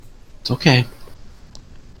It's okay.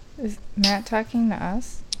 Is Matt talking to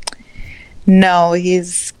us? No,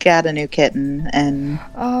 he's got a new kitten, and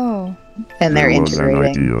Oh. they're There was an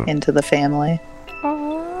integrating idea. into the family.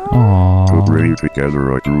 Oh. To Aww. bring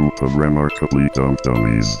together a group of remarkably dumb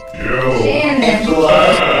dummies I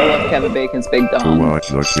love Kevin Bacon's Big to Dong. watch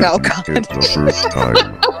the kids Oh, kids God. the first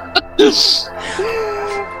time.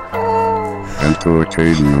 And to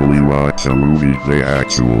occasionally watch a movie they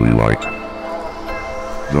actually like.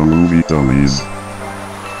 The movie Dummies.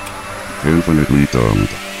 Infinitely dumb.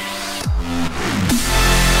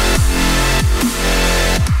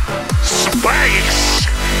 Spikes!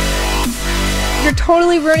 You're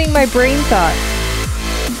totally ruining my brain thought.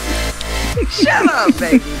 Shut up,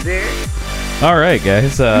 baby dude. All right,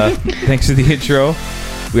 guys. Thanks for the intro.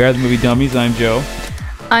 We are the Movie Dummies. I'm Joe.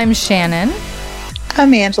 I'm Shannon.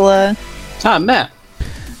 I'm Angela. Matt.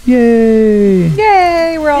 Yay!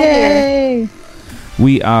 Yay, we're all here. Yay!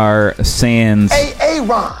 We are sans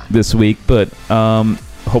Ron! this week, but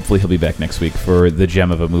hopefully he'll be back next week for the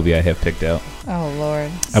gem of a movie I have picked out. Oh, Lord.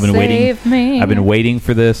 I've been waiting. Save me. I've been waiting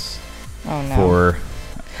for this Oh, no. for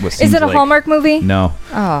what seems Is it a like, Hallmark movie? No,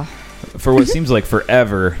 Oh. for what seems like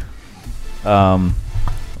forever.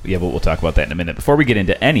 Yeah, but we'll talk about that in a minute. Before we get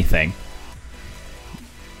into anything,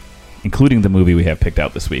 including the movie we have picked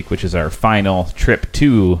out this week, which is our final trip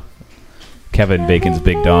to Kevin Bacon's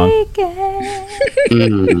Big Dong,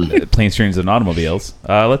 Planes, Trains, and Automobiles,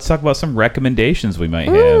 let's talk about some recommendations we might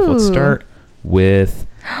have. Let's Ooh. start with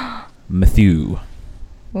Matthew.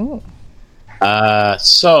 Ooh.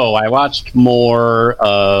 So I watched more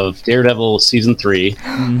of Daredevil season 3.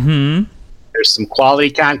 Mm-hmm. There's some quality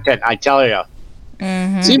content, I tell you.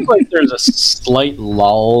 Mm-hmm. Seems like there's a slight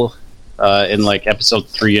lull in like episode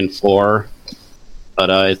 3 and 4, but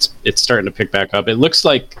it's starting to pick back up.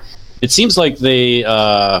 It seems like the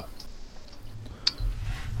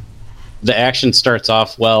action starts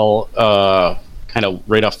off well, kind of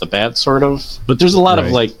right off the bat, sort of. But there's a lot of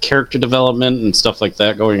Right. like character development and stuff like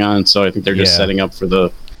that going on. So I think they're just Yeah. setting up for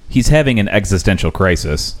the He's having an existential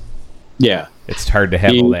crisis. yeah. It's hard to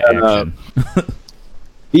have all that action.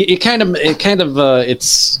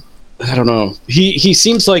 It's I don't know. He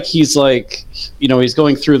seems like he's like, he's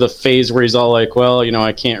going through the phase where he's all like, well,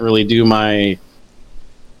 I can't really do my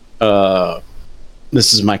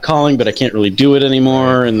this is my calling, but I can't really do it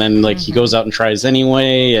anymore. And then like he goes out and tries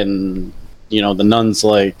anyway, and the nun's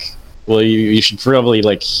like, well, you should probably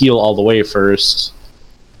like heal all the way first.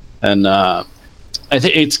 And I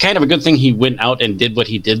think it's kind of a good thing he went out and did what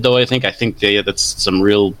he did, though. I think that's some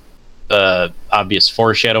real obvious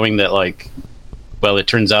foreshadowing that, like, well, it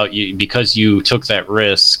turns out because you took that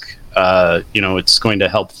risk, it's going to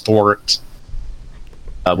help thwart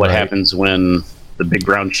what Right. happens when the big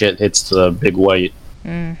brown shit hits the big white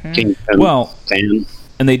kingpin Well, fan.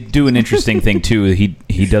 and they do an interesting thing too.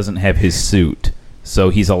 He doesn't have his suit, so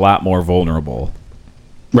he's a lot more vulnerable.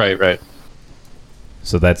 Right.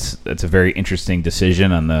 So that's a very interesting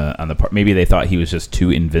decision on the part. Maybe they thought he was just too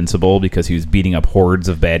invincible because he was beating up hordes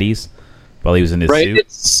of baddies while he was in his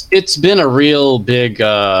Right. suit. It's been a real big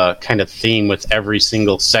kind of theme with every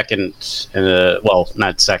single second, well,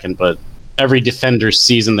 not second, but every Defenders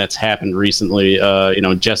season that's happened recently.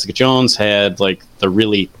 Jessica Jones had like the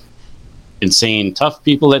really insane tough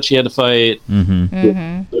people that she had to fight.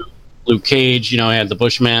 Mm-hmm. Luke Cage, had the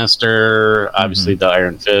Bushmaster, obviously the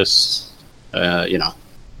Iron Fist.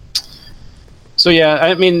 So yeah,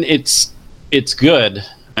 I mean it's good.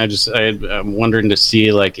 I'm wondering to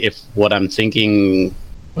see like if what I'm thinking,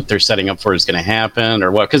 what they're setting up for is going to happen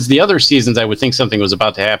or what. Because the other seasons, I would think something was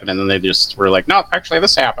about to happen, and then they just were like, "No, actually,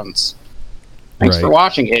 this happens." Thanks Right. for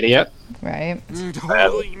watching, idiot. Right.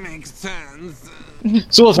 Totally makes sense.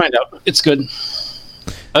 So we'll find out. It's good.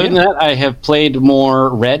 Other than that, I have played more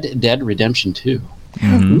Red Dead Redemption 2.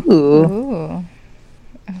 Mm-hmm. Ooh. Ooh.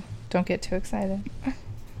 Oh, don't get too excited.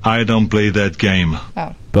 I don't play that game.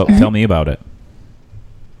 Oh. But tell me about it.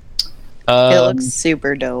 It looks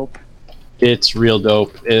super dope. It's real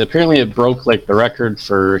dope. Apparently, it broke like the record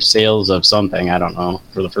for sales of something. I don't know,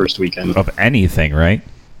 for the first weekend. Of anything, right?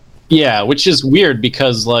 Yeah, which is weird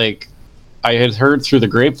because like I had heard through the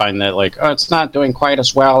grapevine that like, oh, it's not doing quite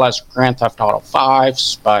as well as Grand Theft Auto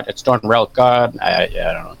 5's, but it's doing real good. I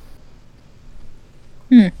don't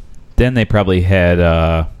know. Then they probably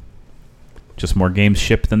had just more games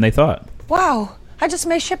shipped than they thought. Wow, I just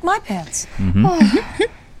may ship my pants.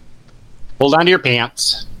 Hold on to your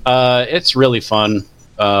pants. It's really fun.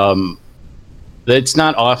 It's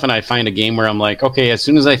not often I find a game where I'm like, okay, as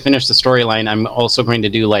soon as I finish the storyline, I'm also going to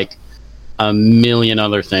do like a million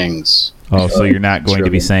other things. Oh, so you're not going to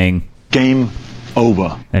be saying Game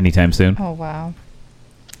over. anytime soon? Oh, wow.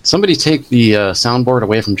 Somebody take the soundboard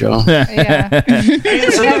away from Joe. Yeah. He's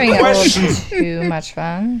Answer having the a little question. too much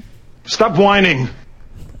fun. Stop whining.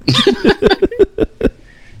 Is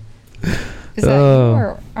that you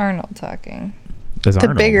or Arnold talking? There's The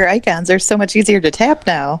Arnold. bigger icons are so much easier to tap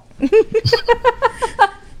now.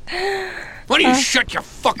 Why don't you shut your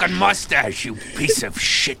fucking mustache, you piece of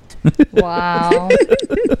shit? Wow.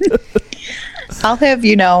 I'll have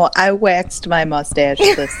you know, I waxed my mustache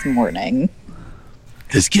this morning.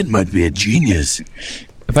 This kid might be a genius.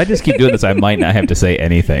 If I just keep doing this, I might not have to say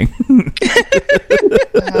anything.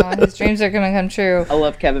 Oh, his dreams are gonna come true. I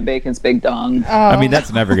love Kevin Bacon's big dong. Oh, I mean,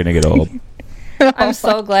 that's never going to get old. I'm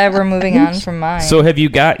so glad we're moving on from mine. So have you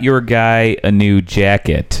got your guy a new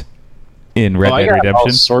jacket in Red I Dead got all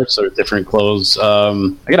Redemption? sorts of different clothes. I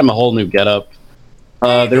got him a whole new getup.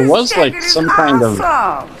 There was like some kind of.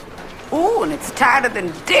 Ooh, and it's tighter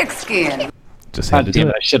than dick skin. Just had God to do damn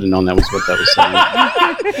it! it. I should have known that was what that was saying.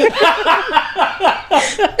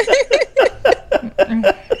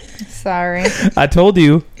 Sorry. I told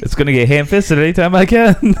you it's going to get ham-fisted anytime I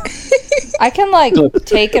can. I can like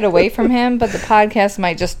take it away from him, but the podcast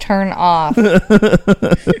might just turn off.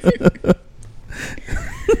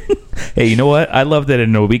 Hey, you know what? I love that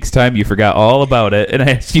in a week's time you forgot all about it, and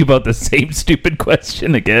I asked you about the same stupid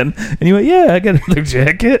question again, and you went, "Yeah, I got another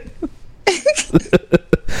jacket."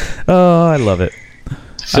 Oh, I love it. I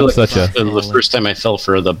feel I'm like such a- the first time I fell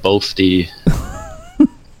for the Bofty.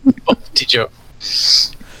 Bofty joke.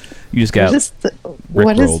 You just got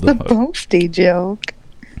What is Rickrolled. the Bofty joke?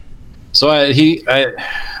 So I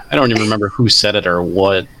don't even remember who said it or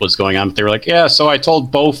what was going on, but they were like, "Yeah, so I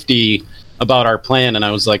told Bofty about our plan," and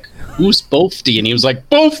I was like, "Who's Bofty?" And he was like,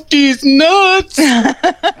 "Bofty's nuts."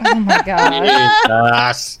 Oh my god.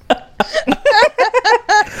 Yes.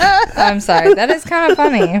 I'm sorry. That is kind of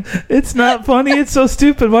funny. It's not funny. It's so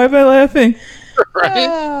stupid. Why am I laughing?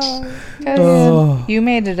 Right? 'Cause Oh. you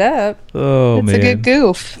made it up. Oh, It's man. a good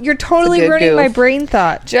goof. You're totally It's a good ruining my goof. brain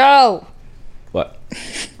thought. Joe! What?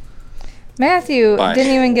 Matthew Bye.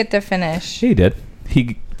 didn't even get to finish. He did.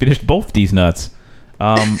 He finished both these nuts.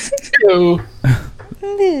 Ew.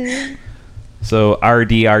 So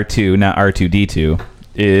RDR2, not R2D2,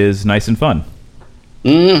 is nice and fun.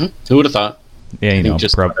 Mm-hmm. Who would have thought? Yeah, you know,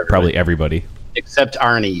 Just about everybody. probably everybody. Except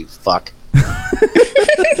Arnie, you fuck.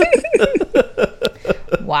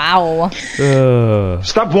 Wow.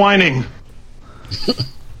 Stop whining.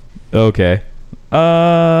 Okay.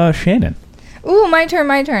 Shannon. Ooh, my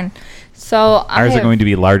turn. So I Ours are have- going to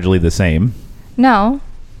be largely the same. No.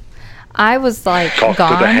 I was like Talk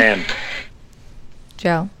gone. to the hand.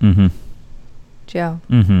 Joe. Mm-hmm. Joe.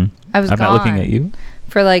 Mm-hmm. I was I'm gone not looking at you.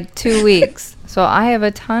 for like 2 weeks. So I have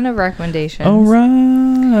a ton of recommendations. All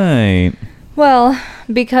right. Well,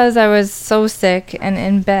 because I was so sick and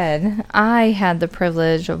in bed, I had the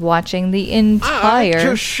privilege of watching the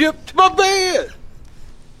entire shipped my bed.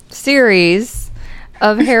 series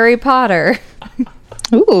of Harry Potter.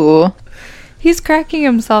 Ooh. He's cracking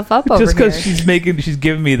himself up over Just because here. she's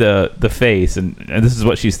giving me the face, and this is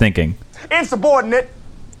what she's thinking. Insubordinate.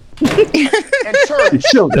 and church.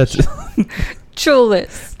 That's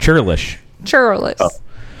Churlish. churlish.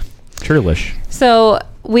 Churlish. So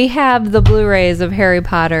we have the Blu-rays of Harry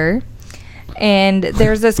Potter, and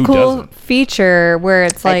there's this Who cool doesn't? feature where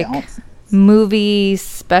it's I like don't. movie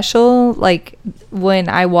special. Like when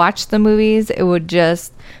I watch the movies, it would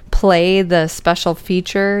just play the special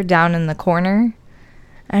feature down in the corner,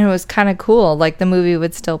 and it was kind of cool. Like the movie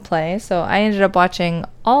would still play. So I ended up watching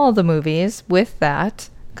all the movies with that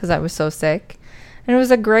because I was so sick, and it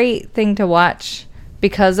was a great thing to watch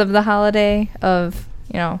because of the holiday of,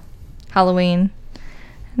 you know, Halloween.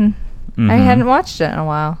 And I hadn't watched it in a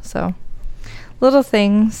while, so little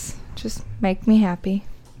things just make me happy.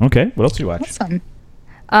 Okay. What else did you watch? Awesome.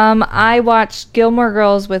 I watched Gilmore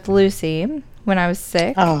Girls with Lucy when I was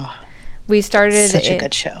sick. Oh, We started such a it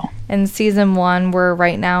good show. in season 1. We're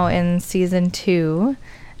right now in season 2,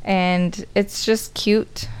 and it's just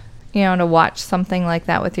cute, you know, to watch something like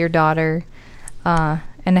that with your daughter, and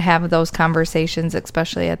to have those conversations,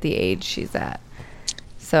 especially at the age she's at.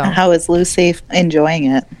 So How is Lucy enjoying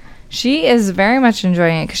it? she is very much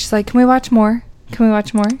enjoying it because she's like, "Can we watch more? Can we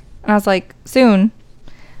watch more?" And I was like, "Soon,"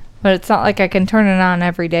 but it's not like I can turn it on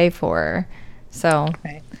every day for her. So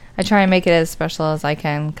Right. I try and make it as special as I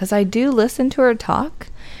can because I do listen to her talk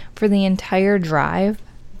for the entire drive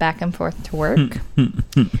back and forth to work.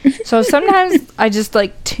 So sometimes I just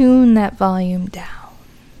like tune that volume down.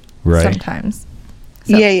 Right. Sometimes.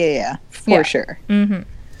 So- Yeah. For Yeah. sure.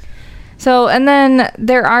 So, and then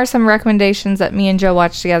there are some recommendations that me and Joe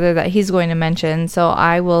watched together that he's going to mention. So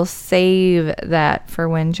I will save that for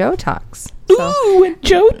when Joe talks. So when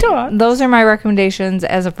Joe talks. those are my recommendations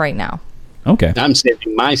as of right now. Okay. I'm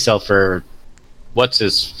saving myself for what's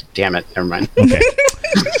his. Damn it! Never mind. Okay.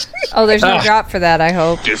 Oh, there's no drop for that, I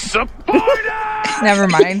hope. Disappointed! Never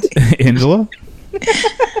mind. Angela?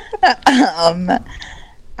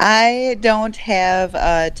 I don't have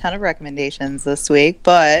a ton of recommendations this week,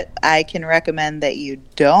 but I can recommend that you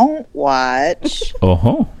don't watch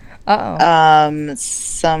Oh. Uh-oh.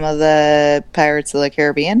 some of the Pirates of the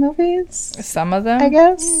Caribbean movies, Some of them? I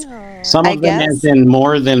guess. Some I of them guess. has been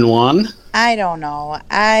more than one. I don't know.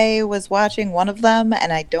 I was watching one of them,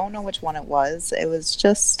 and I don't know which one it was. It was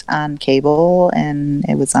just on cable, and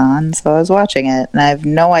it was on, so I was watching it, and I have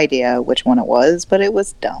no idea which one it was, but it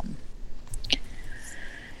was dumb.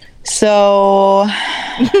 So,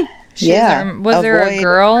 yeah. Was there a avoid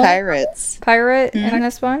girl pirates? pirate in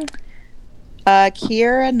this one?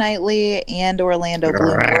 Keira Knightley and Orlando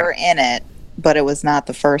Bloom were in it, but it was not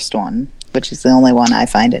the first one, which is the only one I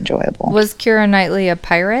find enjoyable. Was Keira Knightley a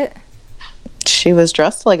pirate? She was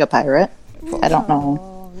dressed like a pirate. I don't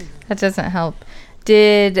know. That doesn't help.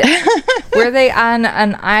 Were they on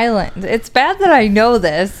an island? It's bad that I know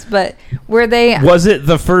this, but were they? Was it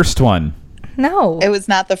the first one? No. It was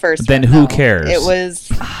not the first Then one. who no. cares? It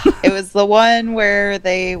was the one where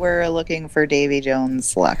they were looking for Davy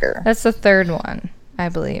Jones' locker. That's the third one, I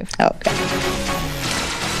believe. Okay.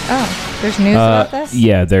 Oh, there's news about this?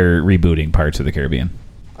 Yeah, they're rebooting Pirates of the Caribbean.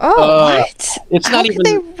 Oh, What? It's how not can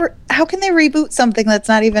even. how can they reboot something that's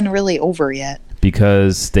not even really over yet?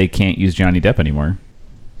 Because they can't use Johnny Depp anymore.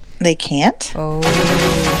 They can't? oh.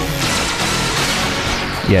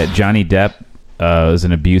 Yeah, Johnny Depp is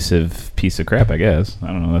an abusive piece of crap, I guess. I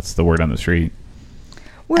don't know. That's the word on the street.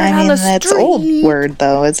 We're I on mean, the that's street. old word,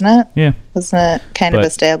 though, isn't it? Yeah. Wasn't it kind But of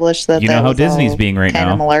established that you know that how was Disney's all being right kind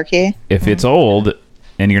now. of malarkey? If it's old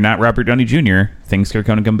and you're not Robert Downey Jr., things are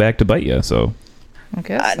going to come back to bite you. So I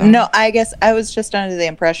guess so. No, I guess I was just under the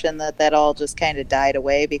impression that that all just kind of died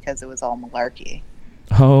away because it was all malarkey.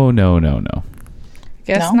 Oh, no.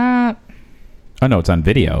 Guess No? not. Oh, no, it's on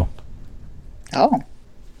video. Oh.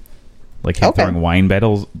 Like him Okay. throwing wine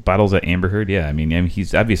bottles at Amber Heard. Yeah, I mean,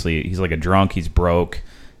 he's obviously he's like a drunk. He's broke,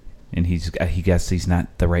 and he guess he's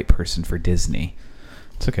not the right person for Disney.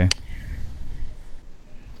 It's okay.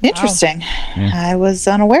 Interesting. Yeah. I was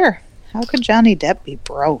unaware. How could Johnny Depp be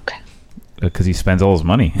broke? Because he spends all his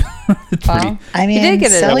money. It's Well, pretty. I He did mean,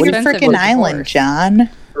 get an sell your expensive freaking island, divorce. John.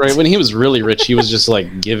 Right, when he was really rich, he was just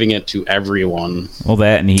like giving it to everyone. Well,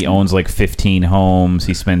 that and he owns like 15 homes.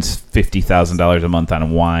 He spends $50,000 a month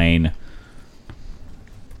on wine.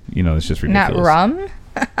 You know, it's just ridiculous. Not rum?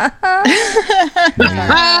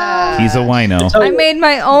 He's a wino. I made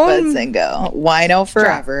my own. Bazingo. Wino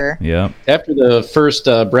forever. Yep. After the first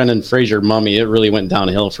Brendan Fraser mummy, it really went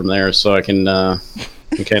downhill from there. So I can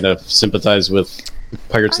kind of sympathize with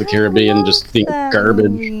Pirates of the Caribbean just being garbage.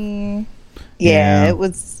 Movie. Yeah, Yeah.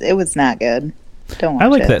 it was not good. Don't watch I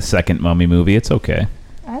like it. that second Mummy movie. It's okay.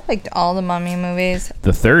 I liked all the Mummy movies.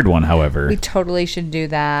 The third one, however, We totally should do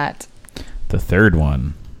that. the third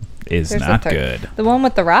one is There's not the third. good. The one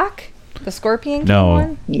with the rock? The Scorpion King No.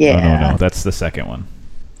 one? Yeah. No. That's the second one.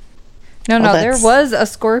 No, Well, there that's- was a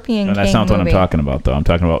Scorpion No, King that's not what I'm movie. talking about, though. I'm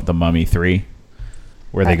talking about the Mummy 3,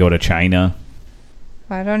 where they go to China.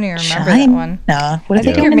 I don't even remember that one. China. What are I they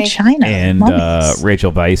think doing you're in making- China? And Mummies.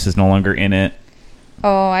 Rachel Weisz is no longer in it.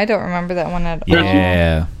 Oh, I don't remember that one at all.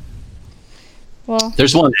 Yeah. Well,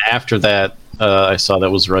 There's one after that I saw that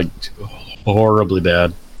was like horribly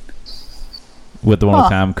bad. With the one Huh. with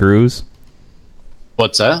Tom Cruise.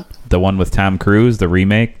 What's that? The one with Tom Cruise, the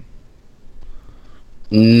remake.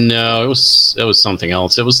 No, it was something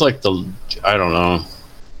else. It was like I don't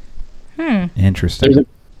know. Interesting.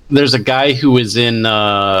 There's a guy who was in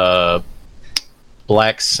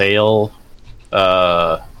Black Sail,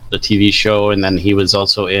 the TV show, and then he was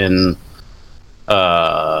also in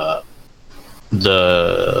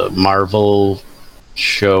the Marvel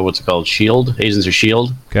show. What's it called? Shield. Agents of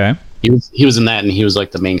Shield. Okay. He was in that, and he was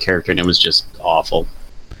like the main character, and it was just awful.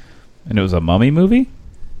 And it was a Mummy movie?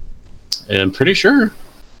 And I'm pretty sure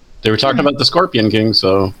they were talking about the Scorpion King.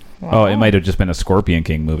 So Oh, it might have just been a Scorpion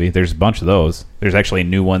King movie. There's a bunch of those. There's actually a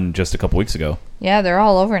new one just a couple weeks ago. yeah, they're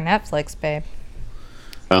all over Netflix, babe.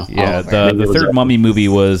 Yeah, over. the Maybe it was third that. Mummy movie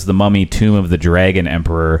was The Mummy Tomb of the Dragon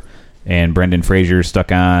Emperor, and Brendan Fraser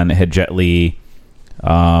stuck on, had Jet Li,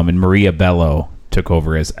 and Maria Bello took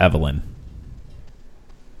over as Evelyn.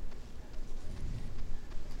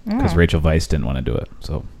 Because Rachel Weisz didn't want to do it.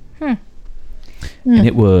 So, And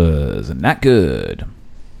it was not good.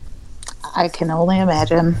 I can only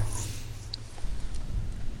imagine.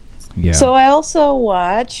 Yeah. So I also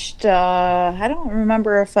watched, I don't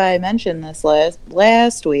remember if I mentioned this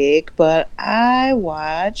last week, but I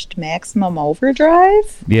watched Maximum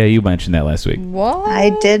Overdrive. Yeah, you mentioned that last week. What?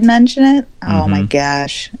 I did mention it. Oh my Mhm.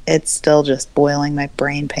 gosh. It's still just boiling my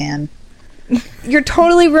brain pan. You're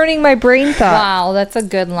totally ruining my brain thought. Wow, that's a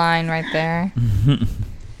good line right there.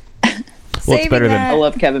 Well, it's better I than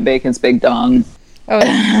love Kevin Bacon's Big Dong. Oh,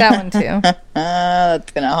 that one too.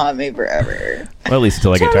 That's going to haunt me forever. well, at least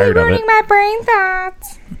until I get tired of it. my brain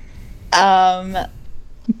thoughts.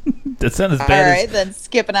 That sounds as All bad right, then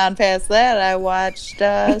skipping on past that, I watched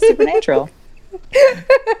Supernatural.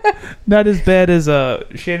 not as bad as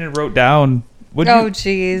Shannon wrote down. When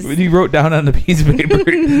Jeez. When you wrote down on the piece of paper,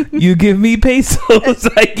 you give me pesos,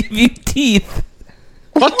 I give you teeth.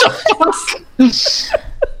 What the fuck?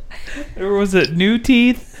 Or was it new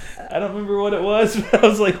teeth? I don't remember what it was, but I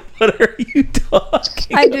was like, what are you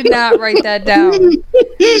talking I did not write that down.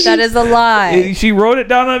 That is a lie. She wrote it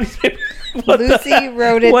down on paper. What the Lucy heck?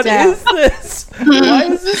 wrote it What down. is this? Why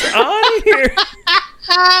is this on here?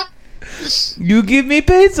 You give me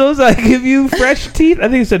pesos, I give you fresh teeth. I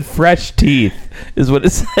think it said fresh teeth is what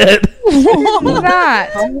it said.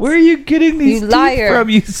 Not. Where are you getting these You teeth liar. from,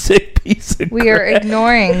 you sick piece of We are crap?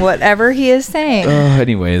 ignoring whatever he is saying.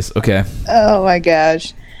 Anyways, okay. Oh my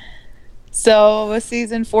gosh. So,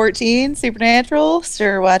 season 14, Supernatural.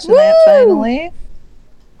 Started watching that finally.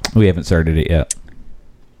 We haven't started it yet.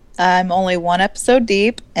 I'm only one episode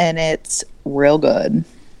deep, and it's real good.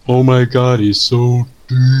 Oh my god, he's so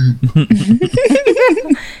deep.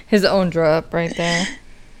 His own drop right there.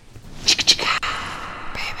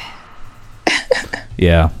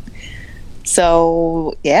 Yeah.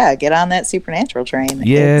 So, yeah, get on that Supernatural train.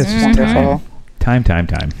 Yes. It's wonderful. Time.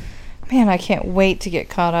 Man, I can't wait to get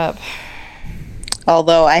caught up.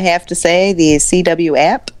 Although I have to say, the CW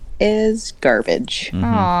app is garbage.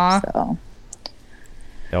 Aw. So,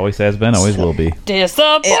 It always has been, always will be.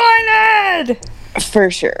 Disappointed! for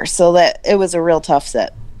sure. So, that it was a real tough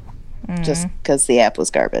set. Just because the app was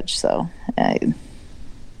garbage. So, it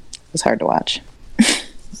was hard to watch.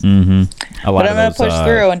 Mm-hmm. But I'm going to push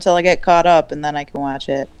through until I get caught up, and then I can watch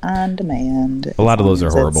it on demand. A lot of those are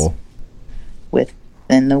as long as horrible. it's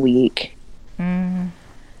within the week.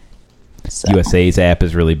 So, USA's app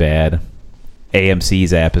is really bad.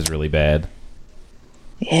 AMC's app is really bad.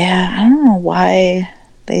 yeah, I don't know why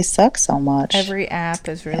they suck so much. Every app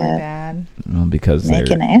is really Yeah. bad. Well, because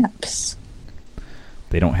making apps.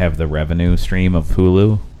 they don't have the revenue stream of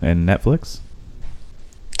Hulu and Netflix.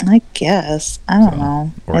 I guess. I don't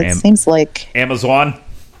know. or It seems like Amazon.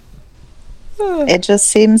 it just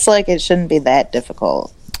seems like it shouldn't be that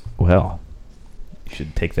difficult. Well, you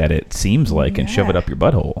should take that it seems like and shove it up your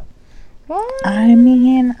butthole. I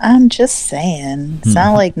mean, I'm just saying. It's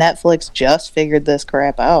not like Netflix just figured this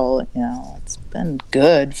crap out. You know, it's been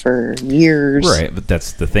good for years. Right, but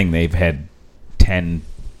that's the thing. They've had 10,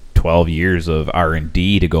 12 years of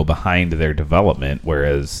R&D to go behind their development,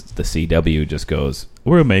 whereas the CW just goes,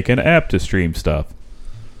 we'll make an app to stream stuff.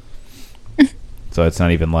 So it's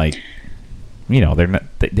not even like, they're not.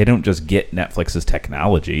 They don't just get Netflix's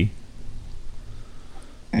technology.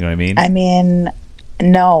 You know what I mean? I mean,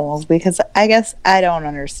 no, because I guess I don't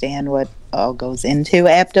understand what all goes into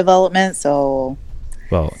app development. So,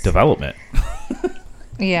 Well, development.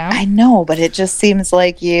 Yeah. I know, but it just seems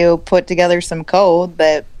like you put together some code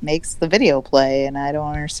that makes the video play, and I don't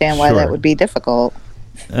understand why Sure. that would be difficult.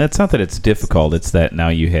 It's not that it's difficult. It's that now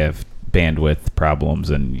you have bandwidth problems,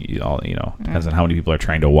 and depends on how many people are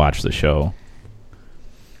trying to watch the show.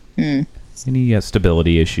 And you have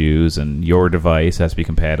stability issues, and your device has to be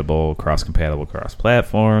cross-compatible across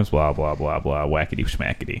platforms, blah, blah, blah, blah, whackity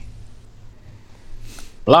schmackety.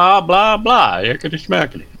 Blah, blah, blah. Yakety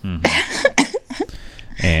schmackety.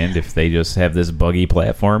 And if they just have this buggy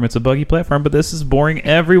platform, it's a buggy platform, but this is boring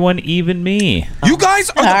everyone, even me. You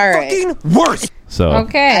guys are the All right. fucking worst. So,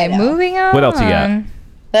 Okay, I know. moving on. What else you got?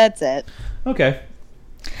 That's it. Okay.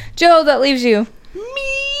 Joe, that leaves you.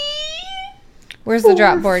 Where's the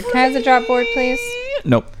drop board? Can I have the drop board, please?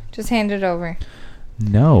 Nope. Just hand it over.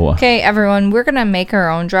 No. Okay, everyone, we're going to make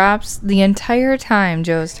our own drops the entire time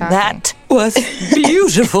Joe's talking. That was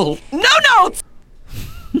beautiful. No notes.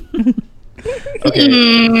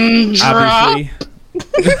 Okay. Obviously.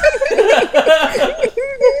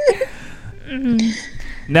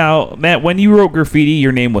 Now, Matt, when you wrote graffiti,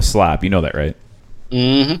 your name was Slop. You know that, right?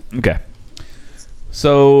 Mm-hmm. Okay.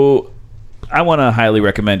 So, I want to highly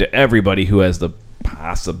recommend to everybody who has the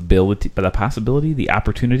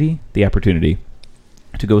opportunity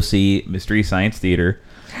to go see Mystery Science Theater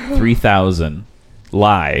 3000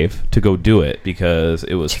 live to go do it because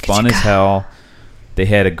it was fun as hell. They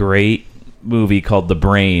had a great movie called The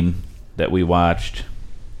Brain that we watched.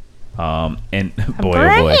 And boy,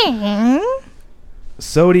 oh boy.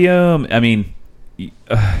 Sodium. I mean,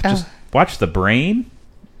 just watch The Brain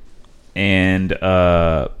and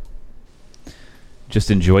just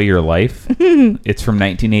enjoy your life. It's from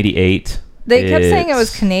 1988. They kept saying it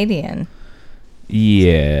was Canadian.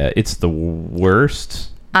 Yeah, it's the worst.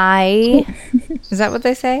 Is that what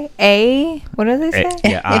they say? What do they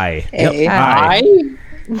say? I. A. Yep, I?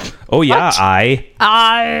 Oh yeah, What?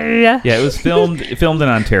 Yeah, it was filmed in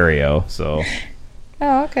Ontario, so.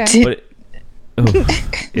 Oh, okay. But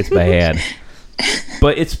it's bad.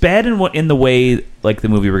 But it's bad in the way like the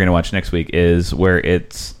movie we're gonna watch next week is where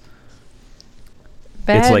it's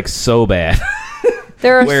Bad. like so bad.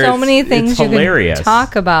 There are where so many things you hilarious. can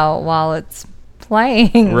talk about while it's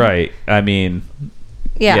playing. Right. I mean,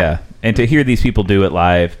 Yeah. And to hear these people do it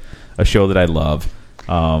live, a show that I love,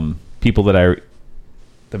 people that I've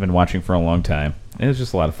been watching for a long time. It was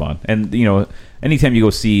just a lot of fun. And, you know, anytime you go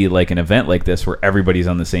see like an event like this where everybody's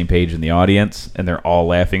on the same page in the audience and they're all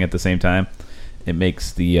laughing at the same time, it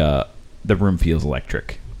makes the room feels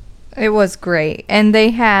electric. It was great. And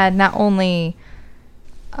they had not only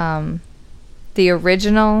the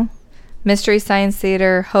original Mystery Science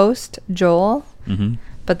Theater host, Joel,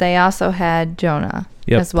 but they also had Jonah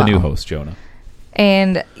as well. The new host, Jonah.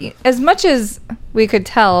 And as much as we could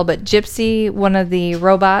tell, but Gypsy, one of the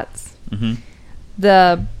robots,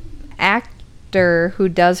 the actor who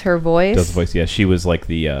does her voice. Yeah. She was like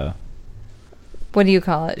the... what do you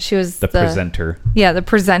call it? She was the presenter. Yeah, the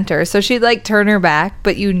presenter. So she'd like turn her back,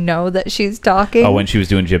 but you know that she's talking. Oh, when she was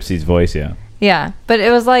doing Gypsy's voice, yeah. Yeah, but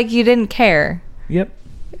it was like you didn't care. Yep.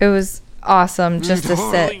 It was awesome just to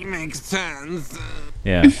sit. Makes sense.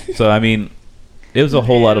 Yeah. So, I mean, it was a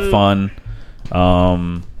whole lot of fun.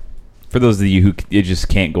 For those of you who just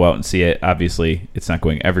can't go out and see it, obviously it's not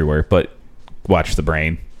going everywhere, but watch The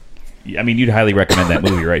Brain. I mean, you'd highly recommend that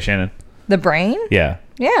movie, right, Shannon? The Brain? Yeah.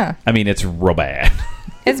 Yeah. I mean, it's real bad.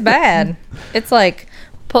 It's bad. It's like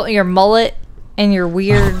pull your mullet and your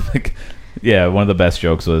weird... Yeah, one of the best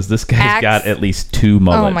jokes was this guy's got at least 2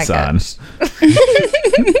 mullets on.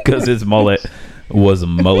 Because his mullet was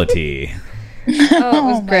mullety. Oh,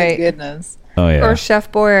 it was great. My goodness. Oh, yeah. Or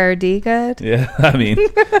Chef Boyardee good. Yeah, I mean,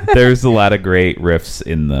 there's a lot of great riffs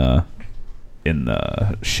in the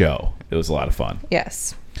show. It was a lot of fun.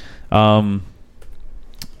 Yes. So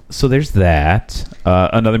there's that.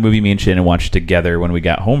 Another movie me and Shannon watched together when we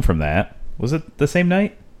got home from that. Was it the same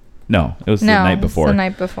night? No, it was the night before. The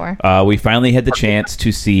night before. We finally had the chance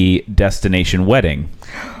to see Destination Wedding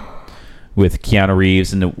with Keanu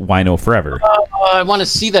Reeves and Wino Forever. I want to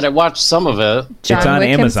see that. I watched some of it. John it's on Wick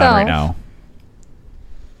Amazon himself. right now.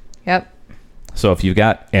 Yep. So if you've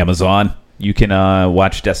got Amazon, you can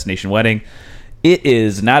watch Destination Wedding. It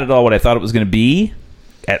is not at all what I thought it was going to be.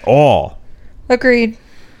 At all. Agreed.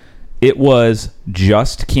 It was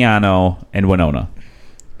just Keanu and Winona.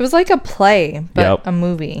 It was like a play, but Yep. a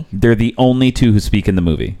movie. They're the only two who speak in the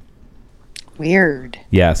movie. Weird.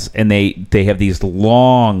 Yes, and they have these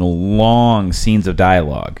long scenes of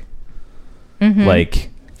dialogue. Like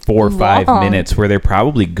 4 or 5 Long. minutes where they're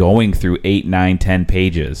probably going through 8, 9, 10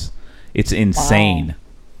 pages. It's insane. Wow.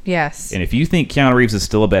 Yes. And if you think Keanu Reeves is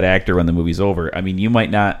still a bad actor when the movie's over, I mean, you might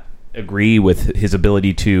not agree with his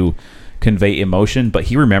ability to convey emotion, but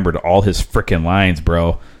he remembered all his frickin' lines,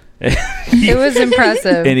 bro. It was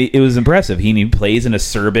impressive. And it was impressive. He plays an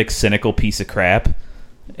acerbic, cynical piece of crap,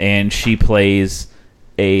 and she plays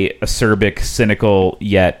a acerbic, cynical,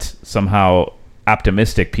 yet somehow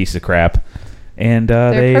optimistic piece of crap. And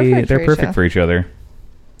they're perfect for each other.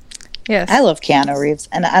 Yes. I love Keanu Reeves,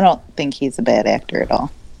 and I don't think he's a bad actor at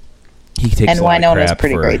all. He takes And a lot of Winona's crap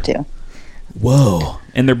pretty for- great too. Whoa.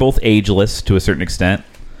 And they're both ageless to a certain extent.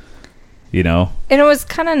 You know? And it was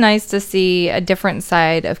kind of nice to see a different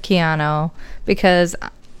side of Keanu because,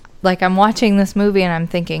 like, I'm watching this movie and I'm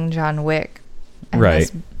thinking John Wick. And Right.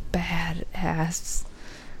 this badass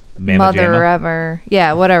Mama mother Jamma? ever.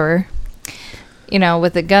 Yeah, whatever. You know,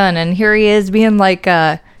 with a gun. And here he is being like,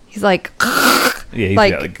 he's like, Yeah, he's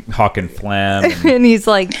like- got like Hawk and Phlegm. And and he's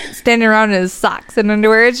like standing around in his socks and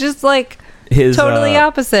underwear. It's just like his totally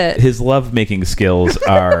opposite. His lovemaking skills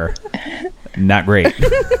are not great.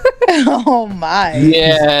 Oh my!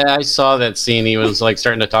 Yeah, I saw that scene. He was like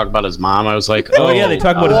starting to talk about his mom. I was like, Oh yeah, they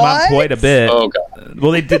talk about his mom What? quite a bit. Oh god.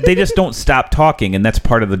 Well, they just don't stop talking, and that's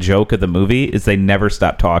part of the joke of the movie is they never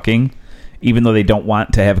stop talking, even though they don't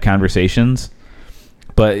want to have conversations.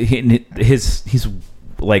 But he's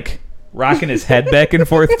like rocking his head back and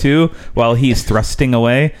forth too while he's thrusting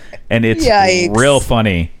away, and it's Yikes. real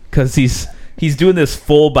funny because he's doing this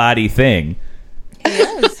full body thing. He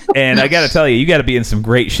is. And I got to tell you, you got to be in some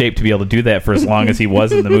great shape to be able to do that for as long as he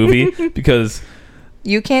was in the movie, because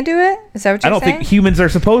You can't do it? Is that what you're I don't saying? think humans are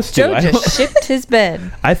supposed to. Joe just shipped his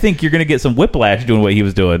bed. I think you're going to get some whiplash doing what he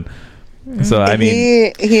was doing. So I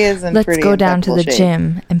mean, he is in Let's pretty go down to the impeccable shape.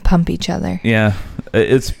 gym and pump each other. yeah,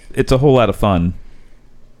 it's a whole lot of fun.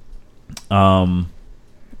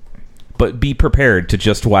 But be prepared to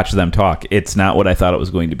just watch them talk. It's not what I thought it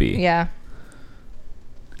was going to be. Yeah.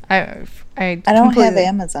 I I don't have completely-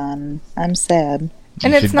 Amazon. I'm sad.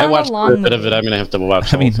 And You it's should- not I watched a a long bit of it. I'm gonna have to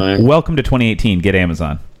watch the I mean, whole thing. welcome to 2018. Get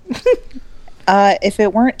Amazon. If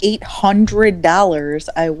it weren't $800,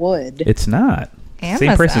 I would. It's not.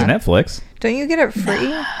 Same price as Amazon. Netflix. Don't you get it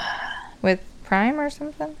free with Prime or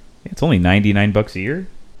something? It's only $99 a year.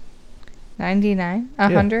 99?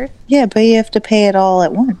 100? Yeah, but you have to pay it all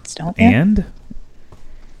at once, don't you? And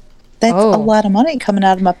That's Oh. a lot of money coming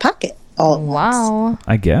out of my pocket all at once. Wow.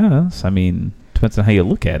 I guess. I mean, depends on how you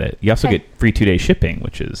look at it. You also get free 2-day shipping,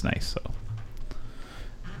 which is nice. So,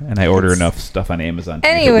 and I order enough stuff on Amazon to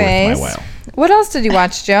make it worth Anyways, my while. what else did you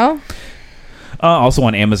watch, Joe? Also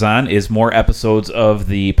on Amazon is more episodes of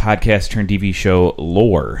the podcast turned TV show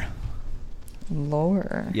Lore.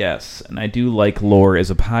 Lore. Yes, and I do like Lore as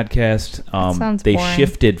a podcast. sounds They boring.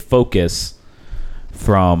 shifted focus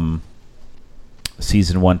from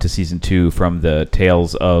season 1 to season 2 from the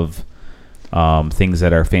tales of things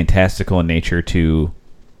that are fantastical in nature to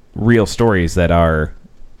real stories that are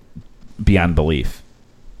beyond belief.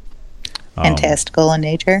 Fantastical in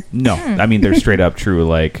nature. No, I mean they're straight up true,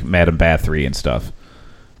 like Madame Bathory and stuff,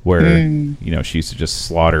 where she used to just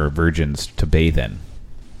slaughter virgins to bathe in.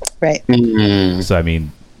 Right. So I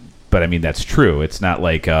mean that's true. It's not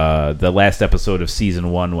like the last episode of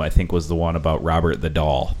season 1, I think, was the one about Robert the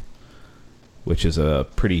Doll, which is a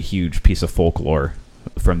pretty huge piece of folklore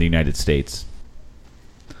from the United States.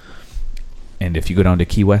 And if you go down to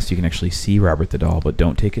Key West, you can actually see Robert the Doll, but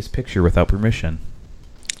don't take his picture without permission.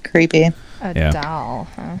 Creepy. A doll,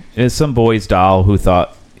 huh? It's some boy's doll who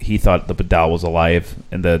thought the doll was alive,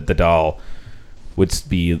 and the doll would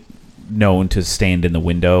be known to stand in the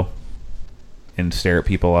window and stare at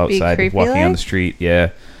people outside creepy walking on like? the street. Yeah,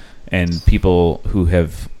 and people who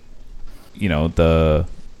have,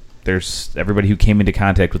 there's everybody who came into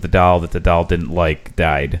contact with the doll that the doll didn't like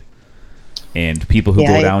died, and people who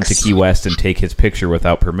go down to Yikes. Key West and take his picture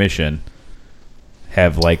without permission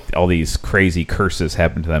have like all these crazy curses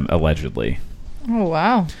happen to them allegedly. Oh,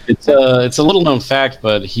 wow. It's a little known fact,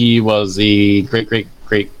 but he was the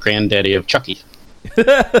great granddaddy of Chucky.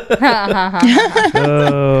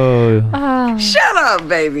 Oh, Shut up,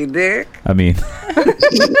 baby dick. I mean,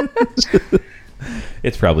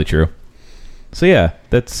 it's probably true. So yeah,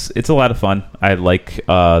 it's a lot of fun. I like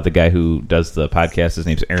the guy who does the podcast. His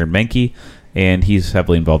name's Aaron Menke, and he's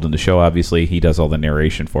heavily involved in the show. Obviously, he does all the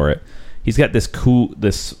narration for it. He's got this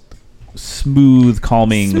smooth,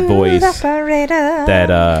 calming voice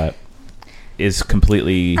that is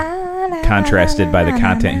completely contrasted by the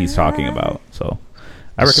content he's talking about. So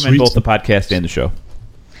I recommend both the podcast and the show.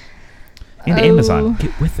 And Amazon.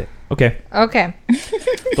 Get with it. Okay. Okay.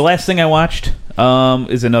 The last thing I watched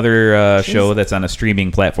is another show that's on a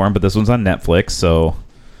streaming platform, but this one's on Netflix, so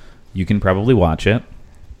you can probably watch it.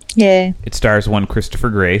 Yay. It stars one Christopher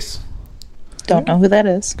Grace. Don't know who that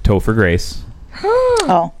is. Topher Grace.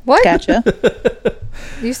 Oh, What? gotcha.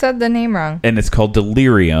 You said the name wrong. And it's called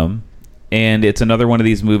Delirium. And it's another one of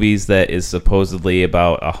these movies that is supposedly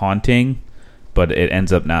about a haunting, but it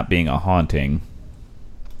ends up not being a haunting.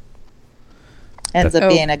 Ends up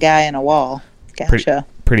being a guy in a wall. Gotcha.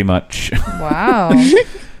 Pretty much. Wow.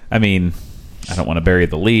 I mean, I don't want to bury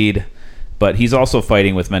the lead, but he's also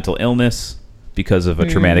fighting with mental illness because of a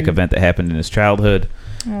traumatic event that happened in his childhood.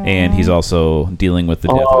 And he's also dealing with the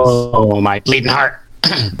death of my bleeding heart.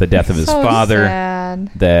 the death of his So father.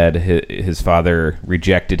 sad. That his father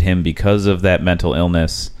rejected him because of that mental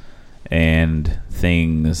illness, and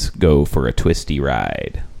things go for a twisty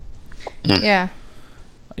ride. Yeah.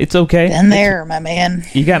 It's okay. Been there, my man.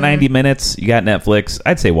 You got 90 minutes. You got Netflix.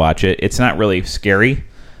 I'd say watch it. It's not really scary,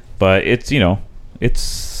 but it's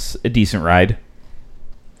it's a decent ride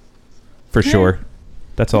for sure.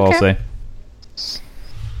 That's all I'll say.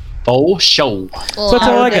 Oh, show. So that's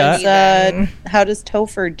all I got. How does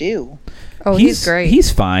Topher do? Oh, he's great.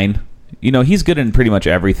 He's fine. He's good in pretty much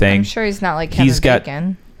everything. I'm sure he's not like Kevin He's got-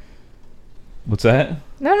 Bacon. What's that?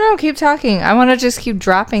 No, keep talking. I want to just keep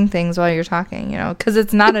dropping things while you're talking, because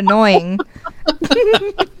it's not annoying.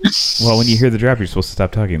 Well, when you hear the drop, you're supposed to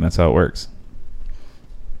stop talking. That's how it works.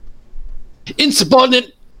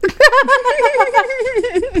 Insubordinate.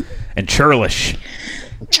 And churlish.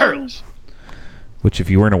 Churlish. Which, if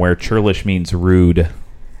you weren't aware, churlish means rude.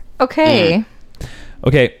 Okay.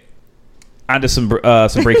 Okay. On to some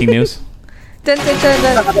breaking news. Dun, dun, dun,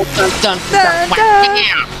 dun. Dun, dun.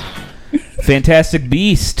 Fantastic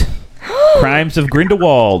Beast. Crimes of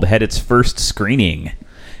Grindelwald had its first screening.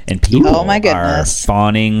 And people Oh my goodness. are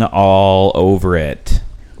fawning all over it.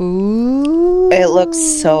 Ooh. It looks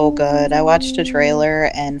so good. I watched a trailer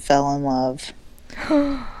and fell in love.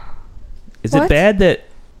 Is What? it bad that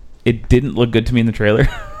it didn't look good to me in the trailer?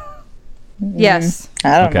 Yes.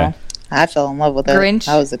 I don't Okay. know. I fell in love with it. Grinch?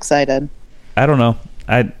 I was excited. I don't know.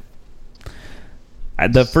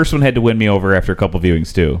 The first one had to win me over after a couple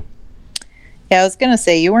viewings too. Yeah, I was going to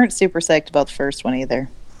say, you weren't super psyched about the first one either.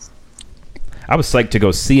 I was psyched to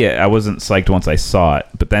go see it. I wasn't psyched once I saw it.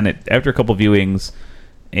 But then after a couple viewings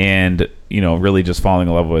and, really just falling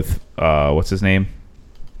in love with, what's his name?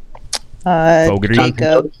 Fogarty?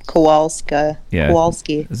 Jacob Kowalski. Yeah.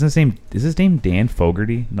 Kowalski. Is his name Dan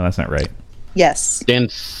Fogarty? No, that's not right. Yes. Dan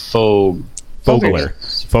Fogler. Fogarty.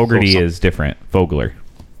 Fogarty is different. Fogler.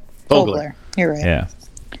 Fogler. You're right. Yeah.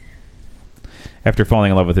 After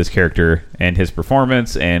falling in love with his character and his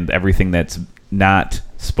performance and everything that's not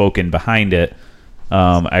spoken behind it,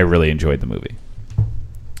 I really enjoyed the movie.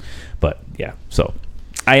 But yeah, so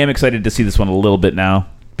I am excited to see this one a little bit now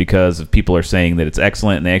because people are saying that it's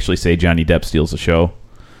excellent, and they actually say Johnny Depp steals the show.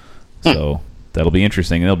 So that'll be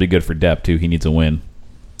interesting, and it'll be good for Depp too. He needs a win.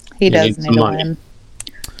 He does needs need some to money. win.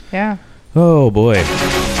 Yeah. Oh boy.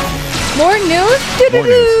 More news? More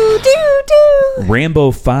news. Do.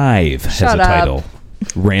 Rambo 5 has Shut a up. title.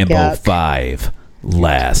 Rambo Yuck. 5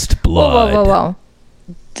 Last Whoa, Blood. whoa, whoa, whoa.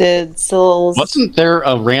 Did Souls... Wasn't there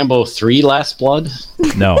a Rambo 3 Last Blood?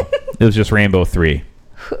 No, it was just Rambo 3.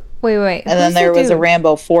 Wait. And then who's there the was a dude?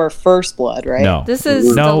 Rambo 4 First Blood, right? No. This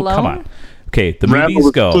is No, Stallone? come on. Okay, the Rambo movies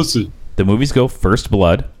with go. pussy. The movies go First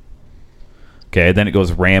Blood. Okay, then it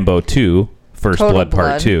goes Rambo 2, First Total Blood Part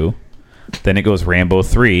Blood. 2. Then it goes Rambo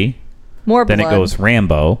 3. More Then blood. it goes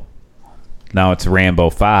Rambo. Now it's Rambo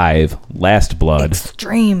 5, Last Blood.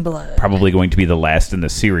 Extreme blood. Probably going to be the last in the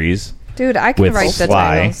series. Dude, I can With write the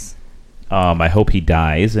Sly. titles. I hope he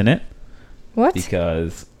dies in it What?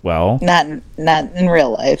 because, well, Not in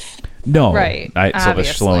real life. no. Right, Sylvester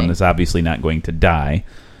obviously. Stallone is obviously not going to die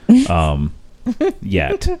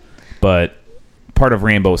yet. But part of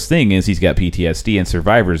Rambo's thing is he's got PTSD and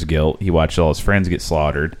survivor's guilt. He watched all his friends get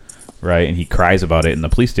slaughtered, right? And he cries about it in the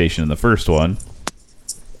police station in the first one.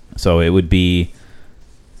 So it'd be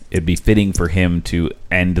fitting for him to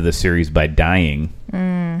end the series by dying.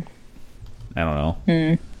 I don't know.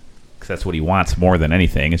 Because that's what he wants more than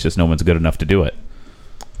anything. It's just no one's good enough to do it.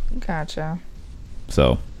 Gotcha.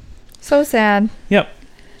 So, So sad. yep.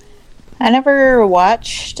 I never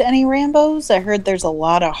watched any Rambos. I heard there's a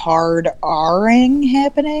lot of hard R-ing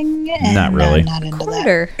happening. And Not really. I'm not into that.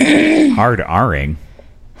 Quarter. Hard R-ing.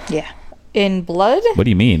 Yeah. In blood? What do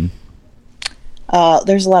you mean?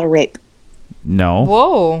 There's a lot of rape. No.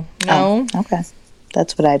 Whoa. No. Oh, okay.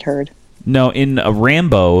 That's what I'd heard. No, in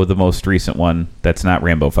Rambo, the most recent one, that's not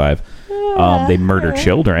Rambo 5, they murder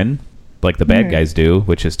children, like the bad guys do,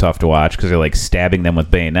 which is tough to watch because they're like stabbing them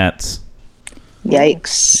with bayonets.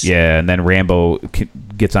 Yikes. Yeah, and then Rambo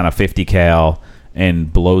gets on a 50 cal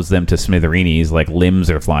and blows them to smithereens, like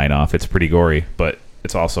limbs are flying off. It's pretty gory, but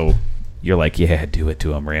it's also, you're like, yeah, do it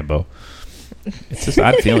to him, Rambo. It's this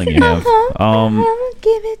odd feeling you have.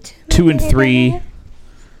 Give it to 2 and 3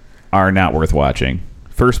 are not worth watching.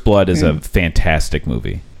 First Blood is a fantastic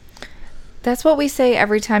movie. That's what we say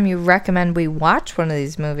every time you recommend we watch one of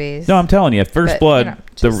these movies. No, I'm telling you, First But, Blood,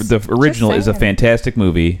 you know, the original is a saying. fantastic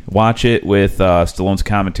movie. Watch it with Stallone's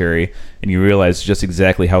commentary, and you realize just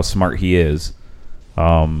exactly how smart he is.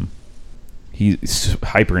 He's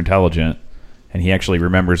hyper intelligent, and he actually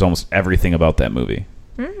remembers almost everything about that movie,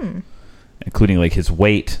 including like his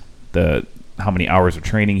weight, how many hours of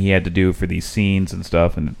training he had to do for these scenes and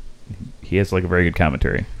stuff, and he has like a very good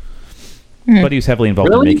commentary. But he was heavily involved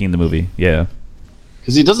Really? in making the movie. Yeah,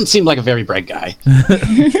 Because he doesn't seem like a very bright guy.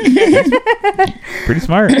 pretty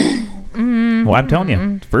smart. Well, I'm telling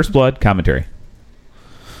you, First Blood commentary.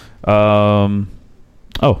 Oh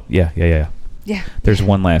yeah. Yeah. There's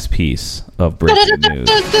one last piece of breaking news.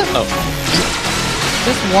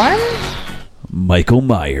 Just one? Michael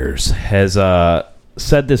Myers has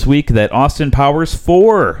said this week that Austin Powers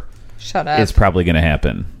 4 Shut up. is probably going to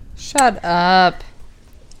happen. Shut up.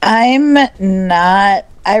 I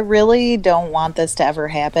really don't want this to ever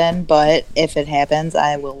happen, but if it happens,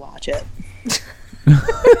 I will watch it.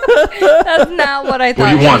 That's not what I thought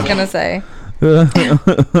do you he was want? going to say.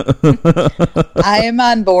 I am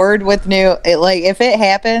on board with if it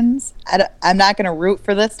happens, I'm not going to root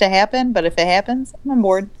for this to happen, but if it happens, I'm on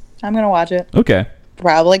board. I'm going to watch it. Okay.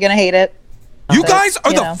 Probably going to hate it. You guys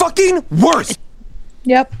are the fucking worst.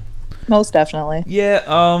 Yep. Most definitely. Yeah,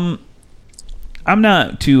 I'm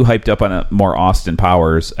not too hyped up on more Austin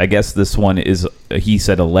Powers. I guess this one is, he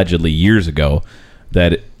said allegedly years ago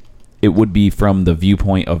that it would be from the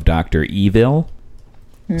viewpoint of Dr. Evil.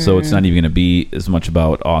 So it's not even going to be as much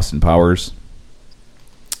about Austin Powers.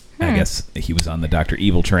 I guess he was on the Dr.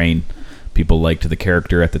 Evil train. People liked the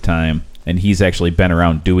character at the time. And he's actually been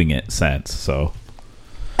around doing it since. So,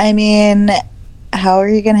 I mean, how are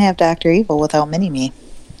you going to have Dr. Evil without Mini-Me?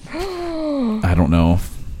 I don't know.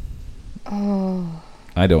 Oh.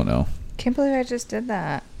 I don't know. Can't believe I just did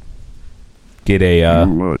that. Get a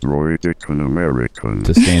American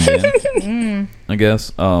to stand in, I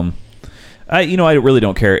guess. I really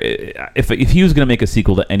don't care if he was going to make a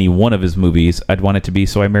sequel to any one of his movies. I'd want it to be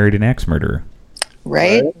So I Married an Axe Murderer.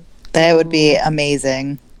 Right? That would be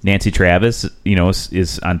amazing. Nancy Travis,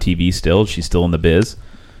 is on TV still. She's still in the biz.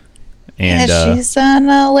 And she's on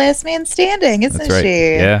Last Man Standing, isn't that's right.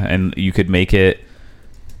 she? Yeah, and you could make it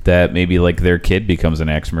that maybe like their kid becomes an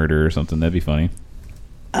axe murderer or something. That'd be funny.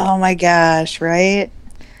 Oh my gosh! Right?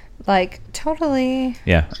 Like totally.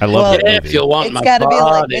 Yeah, I love that movie. If you want It's my got to be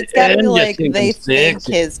like body it's got to be and like you they think think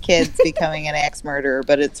his kid's becoming an axe murderer,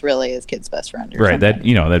 but it's really his kid's best friend. Or Right.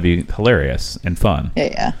 something. That'd be hilarious and fun.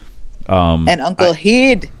 Yeah. And Uncle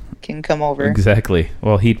Heed can come over. Exactly.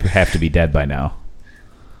 Well, he'd have to be dead by now.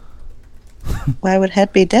 Why would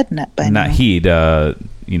Head be dead by now? Not he'd.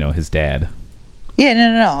 His dad. Yeah,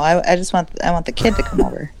 no. I want the kid to come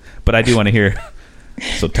over. But I do want to hear.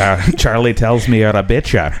 So Charlie tells me you're a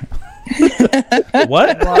bitcher.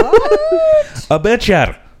 What? A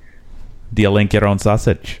bitcher. Do you link your own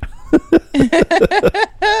sausage?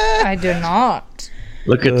 I do not.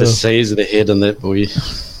 Look at the size of the head on that boy.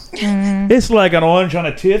 It's like an orange on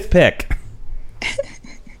a toothpick.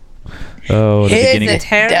 Oh, the beginning.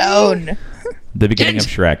 Down. The beginning of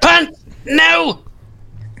Shrek. Punt! No!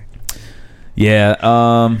 Yeah,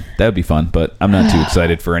 that would be fun, but I'm not too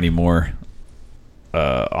excited for any more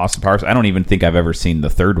Austin Powers. I don't even think I've ever seen the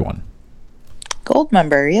third one.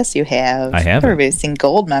 Goldmember, yes, you have. I haven't. Everybody's seen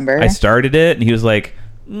Goldmember. I started it, and he was like,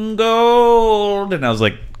 gold, and I was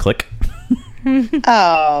like, click.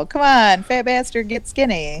 Oh, come on, fat bastard gets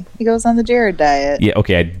skinny. He goes on the Jared diet. Yeah,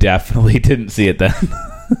 okay, I definitely didn't see it then.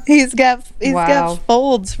 He's got Wow.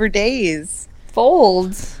 folds for days.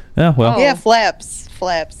 Folds. Oh, well. Yeah, flaps,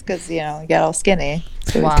 because he got all skinny.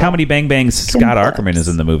 So Wow. Comedy Bang Bang's Scott flaps. Aukerman is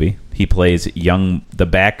in the movie. He plays the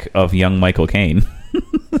back of young Michael Caine.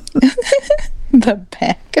 the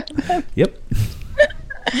back of him. Yep.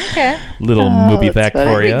 Okay. Little movie that's fact funny.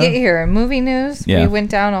 for What did we get you. here? Movie news? Yeah. We went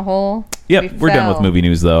down a hole. Yep, we're done with movie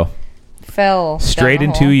news, though. Fell. Straight down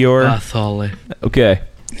a into hole. your... Holly. Okay.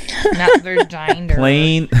 Not vagina.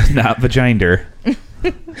 Plain, not vagina.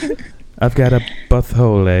 I've got a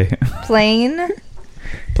butthole. Plane.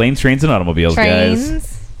 Planes, trains, and automobiles, guys.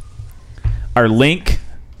 Trains. Our link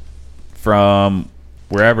from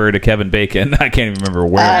wherever to Kevin Bacon. I can't even remember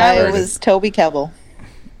where. It was Toby Kebbell.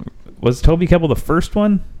 Was Toby Kebbell the first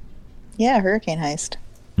one? Yeah, Hurricane Heist.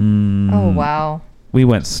 Oh, wow. We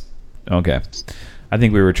went... Okay. I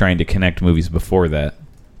think we were trying to connect movies before that.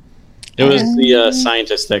 It was the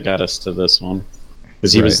scientist that got us to this one.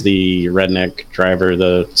 Because he was Right. the redneck driver,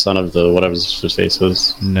 the son of the whatever his face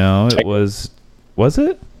was. No, it was... Was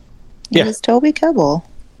it? Yeah. It was Toby Kebbell.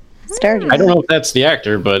 Started. I don't know if that's the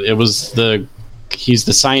actor, but it was he's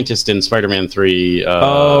the scientist in Spider-Man 3.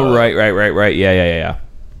 Oh, right. Yeah.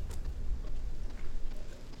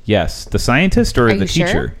 Yes, the scientist or Are the you sure?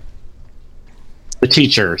 teacher? The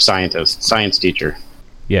teacher, science teacher.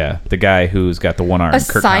 Yeah, the guy who's got the one arm. A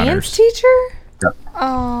Kirk science Connors. teacher?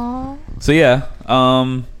 Oh. So yeah,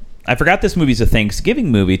 I forgot this movie's a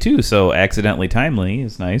Thanksgiving movie too. So accidentally timely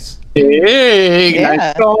is nice. Hey, Yeah.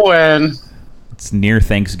 nice going. It's near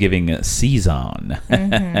Thanksgiving season,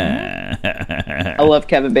 I love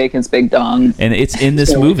Kevin Bacon's big dong. and it's in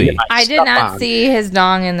this movie. I did not see his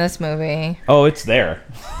dong in this movie. Oh, it's there,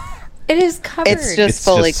 It is covered. It's just It's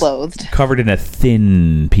fully just clothed. covered in a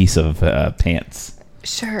thin piece of pants.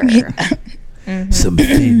 Sure. Some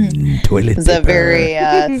thin toilet It's a very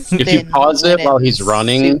If you pause it while he's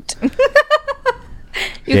running,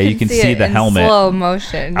 You can see it the in helmet slow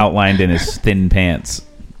motion. outlined in his thin pants.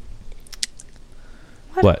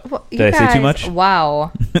 What? You Did I say too guys- much?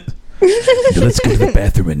 Wow. Let's go to the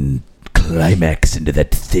bathroom and climax into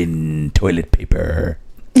that thin toilet paper.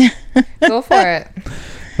 Go for it.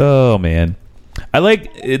 Oh man. I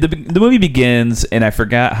like the movie begins, and I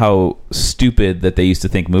forgot how stupid that they used to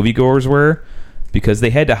think moviegoers were, because they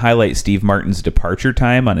had to highlight Steve Martin's departure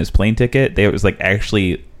time on his plane ticket. It was like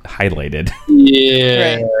actually highlighted,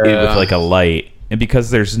 Yeah, with like a light, and because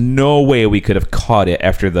there's no way we could have caught it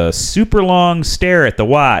after the super long stare at the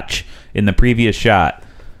watch in the previous shot.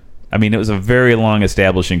 I mean, it was a very long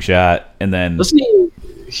establishing shot, and then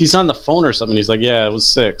he's on the phone or something. He's like, "Yeah, it was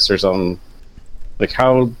 6 or something." Like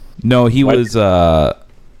how? No, he was.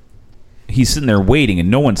 He's sitting there waiting, and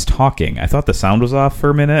no one's talking. I thought the sound was off for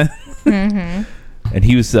a minute, Mm-hmm. and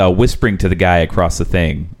he was whispering to the guy across the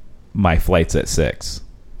thing, "My flight's at 6."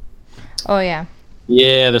 Oh, yeah.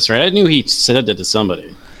 Yeah, that's right. I knew he said that to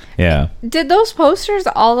somebody. Yeah, Did those posters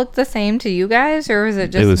all look the same to you guys, or was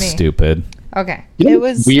it just it was me? stupid. Okay. It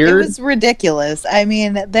was weird. It was ridiculous. I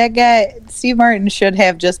mean, that guy, Steve Martin, should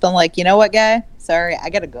have just been like, you know what, guy? Sorry, I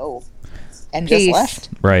gotta go, and Peace. just left.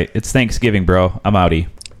 Right. It's Thanksgiving, bro. I'm outie.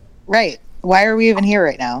 Right. Why are we even here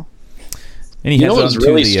right now? And he You know heads what's on to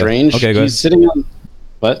really the, strange? Okay, go He's ahead. sitting on.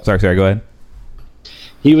 What? Sorry. Go ahead.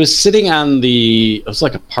 He was sitting on the. It was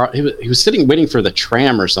like a part. He was sitting waiting for the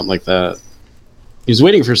tram or something like that. He was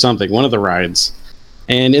waiting for something, one of the rides,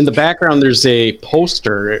 and in the background there's a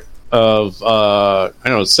poster of I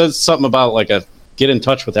don't know. It says something about like a get in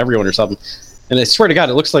touch with everyone or something. And I swear to God,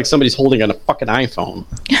 it looks like somebody's holding on a fucking iPhone.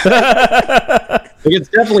 Like, it's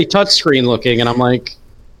definitely touchscreen looking, and I'm like,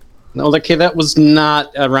 no, okay, that was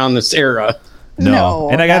not around this era. No.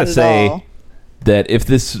 And I not gotta at say all. that if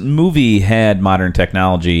this movie had modern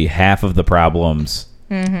technology, half of the problems,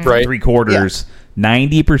 Right. 3/4,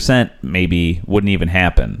 90% maybe wouldn't even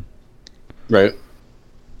happen. Right.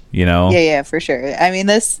 You know? Yeah, for sure. I mean,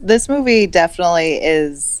 this movie definitely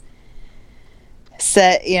is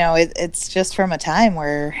set. You know, it's just from a time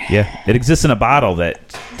where, Yeah. It exists in a bottle that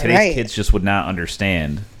today's Right. kids just would not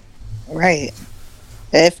understand. right.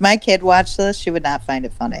 If my kid watched this, she would not find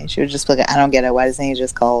it funny. She would just be like, I don't get it. Why doesn't he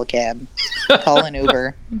just call a cab? Call an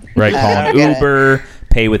Uber. Right? I Call don't an get it. Uber,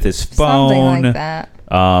 pay with his phone. Something like that.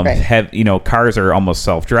 Right. Have cars are almost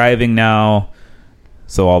self-driving now,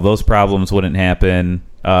 so all those problems wouldn't happen.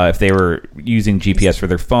 If they were using GPS for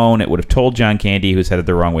their phone, it would have told John Candy who's headed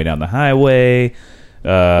the wrong way down the highway.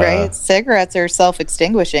 Right. Cigarettes are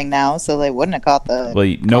self-extinguishing now, so they wouldn't have caught the.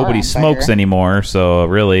 Well, nobody on smokes fire. anymore, so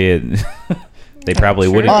really, they probably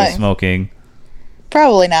True. wouldn't be Well, smoking.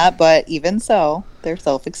 Probably not, but even so, they're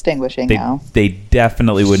self-extinguishing now. They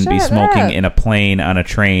definitely wouldn't be Shut smoking up. in a plane, on a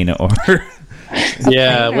train, or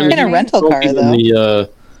Yeah. plane When or In a you're rental car, smoking though.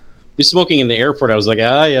 you're smoking in the airport. I was like,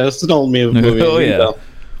 yeah, this is an old movie. Oh, yeah.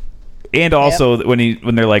 And also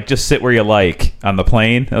when they're like, just sit where you like on the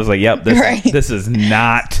plane, I was like, yep, Right. this is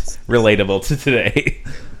not relatable to today.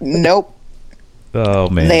 Nope. Oh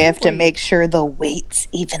man, They have to make sure the weight's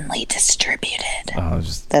evenly distributed. oh,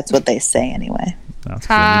 just That's what they say anyway. you need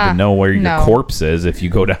to know where your No. corpse is if you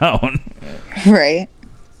go down. Right.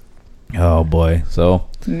 Oh boy, so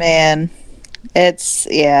Man. It's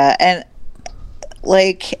and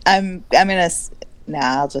like I'm gonna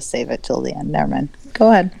I'll just save it till the end. Never mind.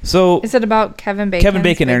 Go ahead. Is it about Kevin Bacon? Kevin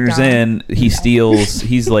Bacon enters in. He steals.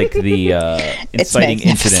 He's like the inciting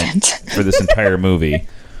incident magnificent. for this entire movie.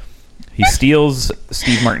 He steals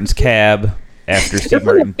Steve Martin's cab after Steve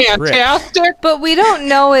Martin tripped. Fantastic. But we don't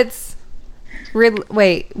know it's.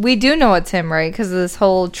 Wait, we do know it's him, right? Because of this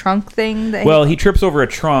whole trunk thing. That Well, he trips over a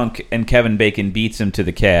trunk, and Kevin Bacon beats him to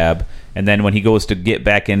the cab. And then when he goes to get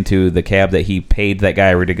back into the cab that he paid that guy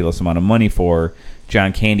a ridiculous amount of money for,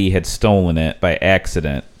 John Candy had stolen it by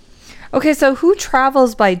accident. Okay, so who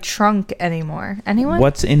travels by trunk anymore? Anyone?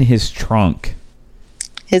 What's in his trunk?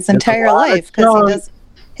 His entire a lot of life because he junk. does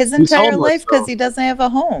his entire homeless, life because though. he doesn't have a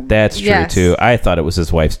home. That's true, Yes. too. I thought it was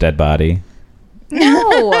his wife's dead body.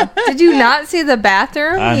 No. Did you not see the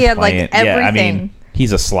bathroom? I'm He had playing- like everything. Yeah, I mean,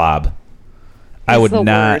 he's a slob. I He's would the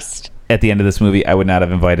not, worst. at the end of this movie, I would not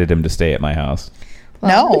have invited him to stay at my house.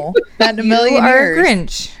 No, not in a you million are a years.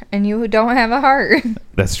 Grinch, and you don't have a heart.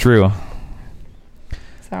 That's true.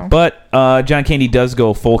 So But John Candy does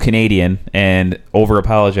go full Canadian and over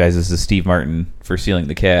apologizes to Steve Martin for stealing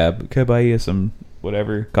the cab. Can I buy you some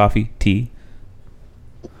whatever, coffee, tea?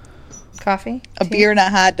 coffee, A tea? beer and a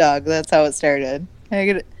hot dog. That's how it started.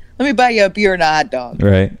 Let me buy you a beer and a hot dog.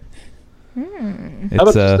 Right. How It's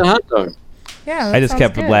about just a hot dog? Yeah, I that just sounds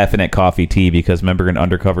kept good. laughing at coffee tea because remember in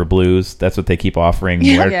Undercover Blues, that's what they keep offering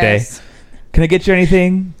Muerte. Yes. Can I get you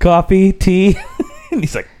anything? Coffee, tea? And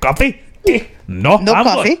he's like, coffee? Tea? No, No I'm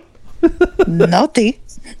coffee. No tea.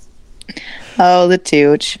 Oh, the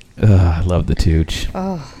tooch. good." Ugh, I love the Tooch.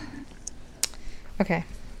 Okay.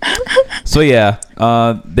 So yeah,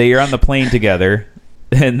 they are on the plane together,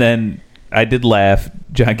 and then I did laugh.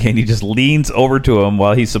 John Candy just leans over to him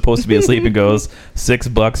while he's supposed to be asleep and goes,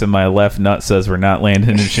 $6 and my left nut says we're not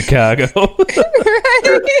landing in Chicago.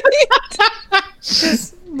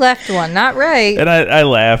 Just left one, not right. And I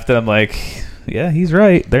laughed, and I'm like, yeah, he's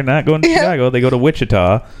right. They're not going to Chicago. They go to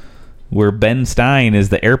Wichita, where Ben Stein is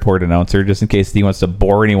the airport announcer, just in case he wants to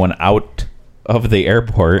bore anyone out of the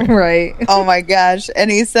airport. Right. Oh my gosh.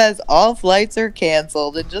 And he says all flights are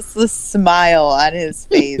canceled, and just the smile on his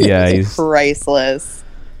face is priceless.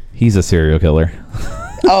 He's a serial killer.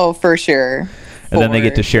 Oh, for sure. And then they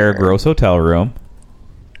get to share a gross hotel room.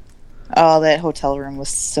 Oh, that hotel room was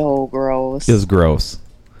so gross. It was gross.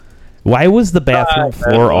 Why was the bathroom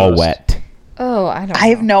floor all wet? Oh, I don't know. I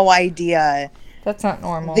have no idea. That's not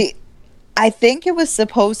normal. I think it was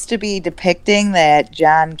supposed to be depicting that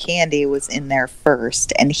John Candy was in there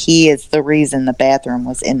first, and he is the reason the bathroom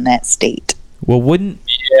was in that state. Well, wouldn't...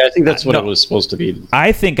 Yeah, I think that's what it was supposed to be.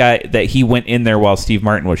 I think that he went in there while Steve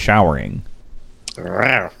Martin was showering.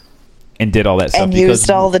 And did all that stuff. And used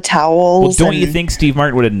all the towels. Well, don't you think Steve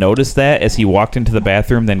Martin would have noticed that as he walked into the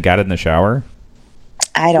bathroom, then got in the shower?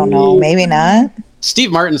 I don't know. Maybe not.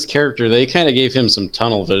 Steve Martin's character, they kind of gave him some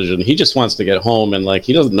tunnel vision. He just wants to get home, and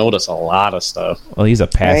he doesn't notice a lot of stuff. Well, he's a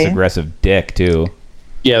passive-aggressive dick, too.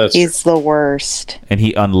 Yeah, he's the worst. And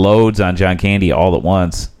he unloads on John Candy all at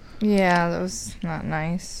once. Yeah, that was not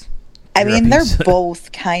nice. I mean, they're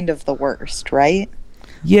both kind of the worst, right?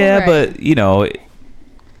 Yeah, right. But,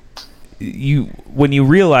 when you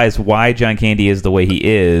realize why John Candy is the way he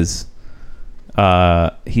is,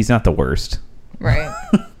 he's not the worst. Right.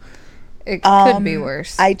 It could be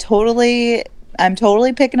worse. I'm totally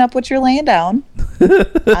picking up what you're laying down.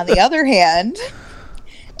 On the other hand,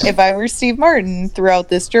 if I were Steve Martin throughout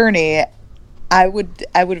this journey, I would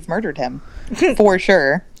have murdered him for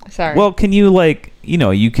sure. Sorry. Well, can you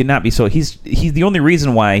you cannot be so. He's the only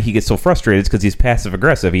reason why he gets so frustrated is because he's passive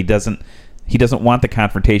aggressive. He doesn't want the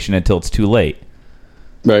confrontation until it's too late.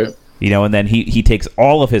 Right. And then he takes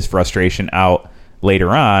all of his frustration out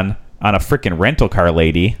later on a freaking rental car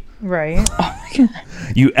lady. Right. Oh my god.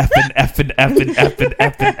 You effing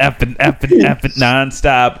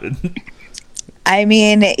nonstop. I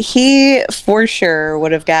mean, he for sure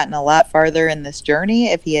would have gotten a lot farther in this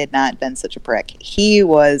journey if he had not been such a prick. He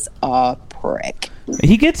was a prick.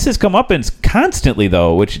 He gets his comeuppance constantly,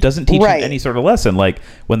 though, which doesn't teach him any sort of lesson. Like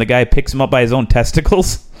when the guy picks him up by his own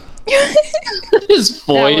testicles. His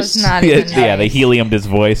voice. Not even nice. Yeah, they heliumed his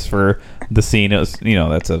voice for the scene. It was,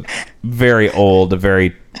 that's a very old, a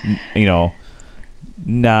very,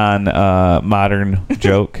 non-modern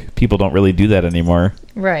joke. People don't really do that anymore.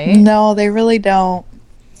 Right. No, they really don't.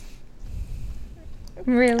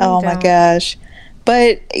 My gosh.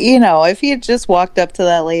 But, if he had just walked up to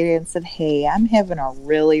that lady and said, hey, I'm having a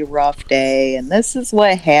really rough day, and this is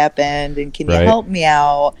what happened, and can you help me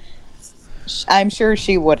out? I'm sure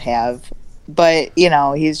she would have. But,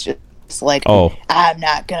 he's just like, I'm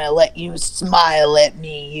not going to let you smile at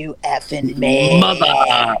me, you effing man.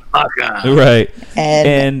 Motherfucker. Right.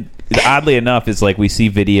 And oddly enough, it's like we see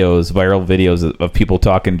viral videos of people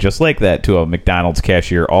talking just like that to a McDonald's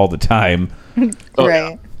cashier all the time.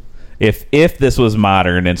 Right. If this was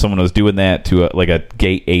modern and someone was doing that to a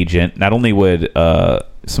gate agent, not only would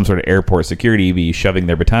some sort of airport security be shoving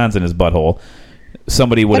their batons in his butthole,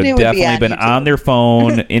 somebody would have definitely been on their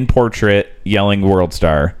phone in portrait yelling World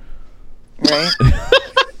Star. Right.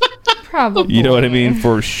 Probably. You know what I mean?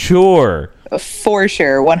 For sure. For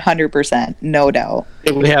sure. 100%. No doubt.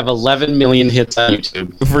 It would have 11 million hits on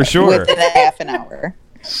YouTube. For sure. Within a half an hour.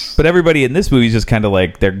 But everybody in this movie is just kind of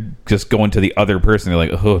like, they're just going to the other person. They're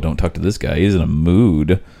like, oh, don't talk to this guy. He's in a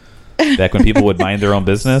mood. Back when people would mind their own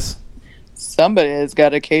business. Somebody has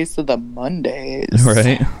got a case of the Mondays.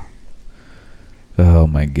 Right? Oh,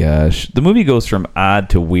 my gosh. The movie goes from odd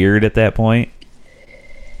to weird at that point.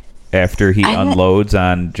 After he unloads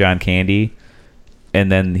on John Candy.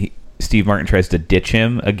 And then Steve Martin tries to ditch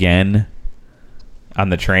him again on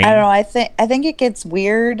the train. I don't know. I think it gets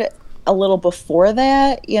weird a little before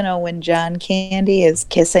that, when John Candy is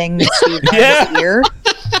kissing Steve Martin's ear.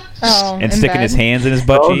 And sticking his hands in his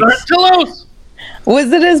butt cheeks.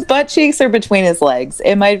 Was it his butt cheeks or between his legs?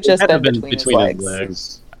 It might have just been between his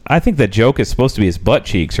legs. I think the joke is supposed to be his butt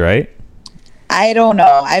cheeks, right? I don't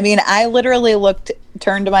know. I mean, I literally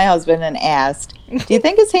turned to my husband and asked, do you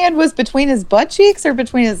think his hand was between his butt cheeks or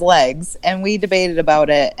between his legs? And we debated about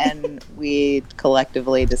it, and we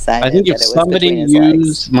collectively decided I think if that it was somebody between his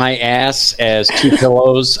used my ass as two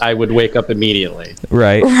pillows, I would wake up immediately.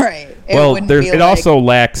 Right. Right. It also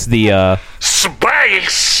lacks the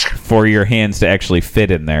space for your hands to actually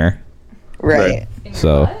fit in there. Right.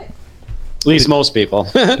 So At least most people.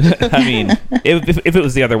 I mean, if it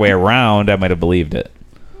was the other way around, I might have believed it.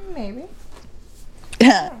 Maybe.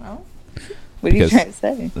 I don't know. What are you trying to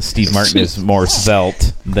say? Steve Martin is more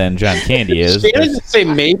svelte than John Candy is. She doesn't say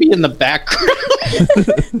maybe in the background.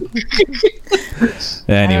 Anyways,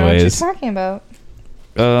 I don't know what you're talking about.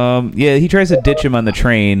 Yeah, he tries to ditch him on the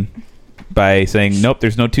train by saying, "Nope,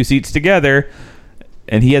 there's no two seats together,"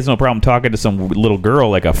 and he has no problem talking to some little girl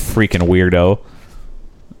like a freaking weirdo.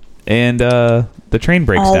 And the train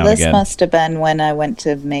breaks down this again. Must have been when I went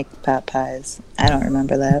to make pot pies. I don't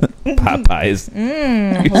remember that. Pot pies.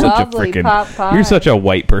 Lovely pot pie. You're such a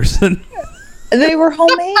white person. They were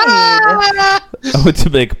homemade. I went to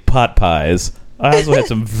make pot pies. I also had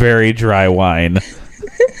some very dry wine.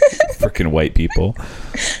 Freaking white people.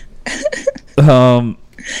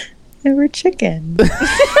 They were chicken.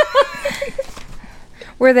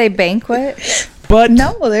 Were they banquet? But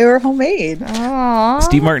no, they were homemade. Aww.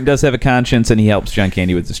 Steve Martin does have a conscience, and he helps John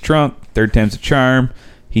Candy with his trunk. Third time's a charm.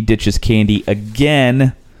 He ditches Candy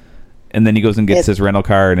again, and then he goes and gets his rental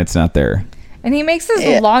car, and it's not there. And he makes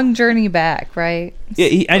this long journey back, right?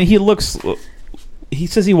 Yeah, he looks. He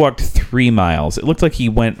says he walked 3 miles. It looked like he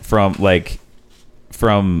went from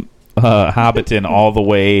Hobbiton all the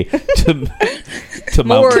way to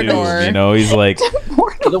Mount Doom. You know, he's like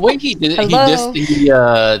the way he did it, he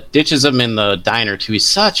ditches him in the diner too. He's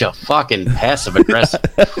such a fucking passive aggressive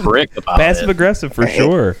prick about passive aggressive for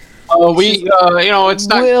sure. It's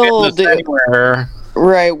not getting us anywhere.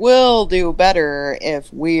 Right, we'll do better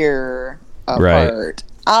if we're apart. Right.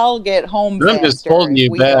 I'll get home faster. I'm just holding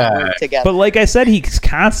you back. But like I said, he's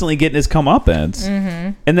constantly getting his comeuppance.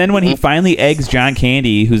 Mm-hmm. And then when he finally eggs John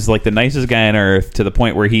Candy, who's like the nicest guy on earth, to the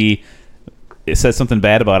point where he says something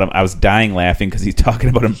bad about him, I was dying laughing because he's talking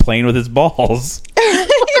about him playing with his balls. And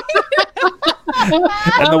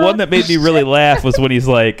the one that made me really laugh was when he's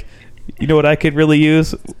like, you know what I could really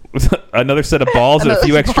use? Another set of balls and a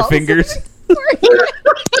few extra fingers.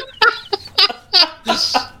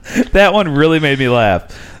 That one really made me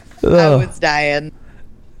laugh. Ugh. I was dying.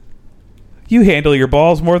 You handle your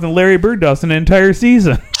balls more than Larry Bird does in an entire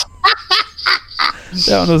season.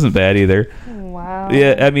 That one wasn't bad either. Wow.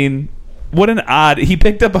 Yeah, I mean, what an odd... He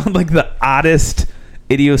picked up on, like, the oddest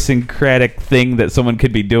idiosyncratic thing that someone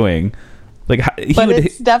could be doing. Like,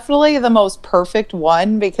 it's definitely the most perfect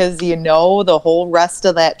one because, the whole rest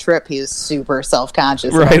of that trip, he was super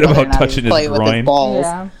self-conscious. Right, about touching his groin. With his balls.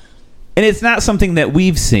 Yeah. And it's not something that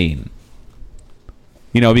we've seen.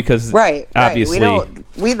 Because obviously...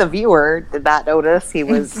 We, the viewer, did not notice he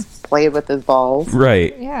was playing with his balls.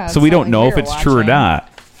 Right. Yeah. So we don't know if it's true or not.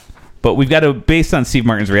 But we've got to, based on Steve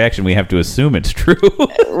Martin's reaction, we have to assume it's true.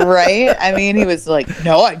 Right? I mean, he was like,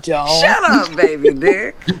 no, I don't. Shut up, baby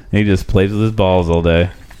dick. He just plays with his balls all day.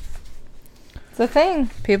 It's a thing.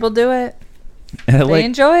 People do it. And They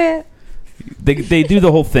enjoy it. They do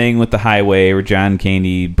the whole thing with the highway where John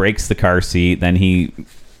Candy breaks the car seat, then he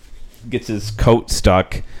gets his coat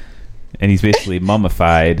stuck, and he's basically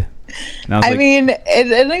mummified. And I mean, at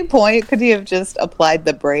any point, could he have just applied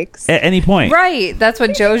the brakes? At any point. Right. That's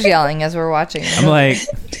what Joe's yelling as we're watching. I'm like...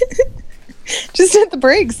 just hit the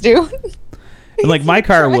brakes, dude. And like, my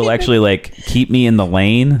car will actually, like, keep me in the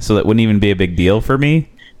lane, so that wouldn't even be a big deal for me.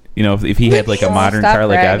 If he had, like, a modern car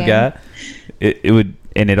like I've got, it would...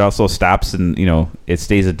 And it also stops and, it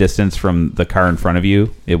stays a distance from the car in front of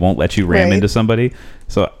you. It won't let you ram into somebody.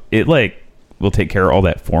 So it, will take care of all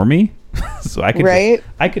that for me. So I could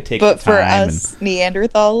I could take But the for time us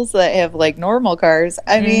Neanderthals that have, normal cars,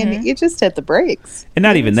 I mean, you just hit the brakes. And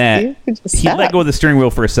not even that. He let go of the steering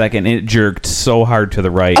wheel for a second, and it jerked so hard to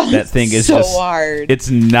the right. That thing is so just... hard. It's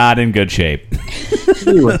not in good shape.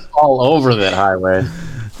 He was all over that highway.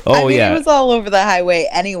 Oh, he was all over the highway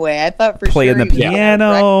anyway. I thought for playing sure the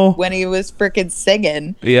piano when he was freaking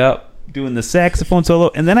singing. Yep, doing the saxophone solo.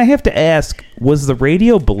 And then I have to ask, was the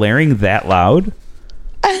radio blaring that loud?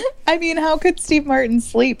 I mean, how could Steve Martin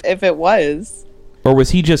sleep if it was? Or was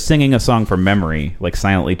he just singing a song from memory, like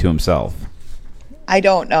silently to himself? I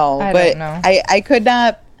don't know. I could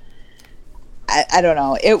not. I don't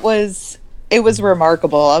know. It was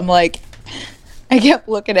remarkable. I'm like, I kept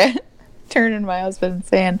looking at. Turning to my husband and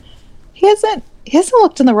saying, he hasn't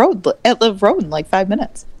looked at the road in like 5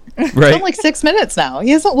 minutes. Right. It's been like 6 minutes now.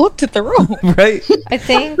 He hasn't looked at the road. Right. I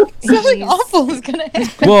think something awful is gonna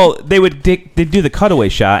happen. Well, they'd do the cutaway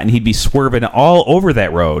shot, and he'd be swerving all over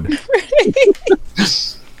that road.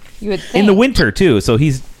 You would think. In the winter too. So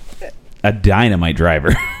he's a dynamite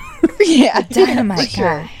driver. Yeah, dynamite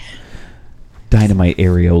guy. Dynamite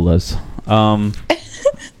areolas.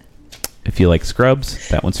 If you like Scrubs,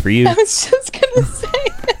 that one's for you. I was just gonna say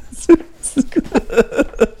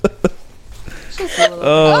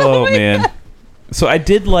Oh man. So I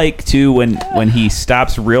did like too when he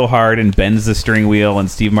stops real hard and bends the steering wheel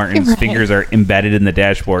and Steve Martin's fingers are embedded in the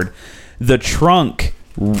dashboard. The trunk,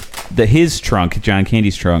 his trunk, John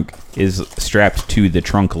Candy's trunk, is strapped to the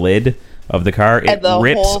trunk lid of the car. It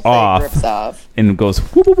rips off and goes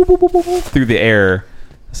whoop, whoop, whoop, whoop, whoop, through the air.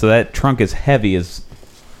 So that trunk is heavy as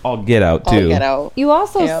all get out too. You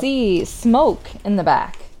also see smoke in the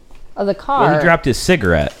back of the car. Well, he dropped his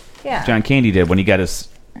cigarette. Yeah. John Candy did when he got his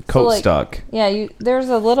coat stuck. Yeah, there's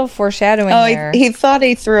a little foreshadowing there. He thought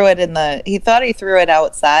he threw it he thought he threw it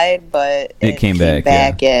outside, but it came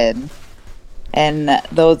back in. And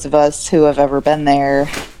those of us who have ever been there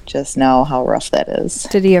just know how rough that is.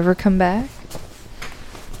 Did he ever come back?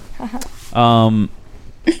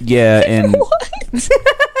 Yeah, and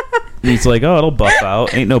he's like, "Oh, it'll buff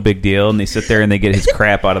out. Ain't no big deal." And they sit there and they get his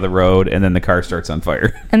crap out of the road, and then the car starts on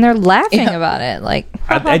fire. And they're laughing about it. Like,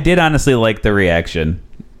 I did honestly like the reaction.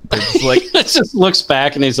 It's like, it just looks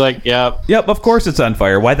back and he's like, "Yep, of course it's on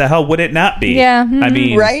fire. Why the hell would it not be?" Yeah, I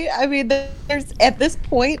mean, right? I mean, there's at this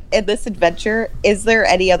point in this adventure, is there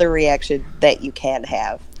any other reaction that you can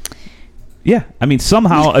have? Yeah, I mean,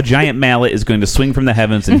 somehow a giant mallet is going to swing from the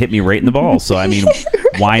heavens and hit me right in the balls. So I mean,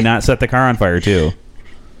 why not set the car on fire too?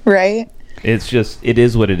 Right. It's just, it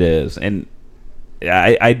is what it is, and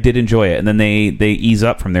I did enjoy it. And then they ease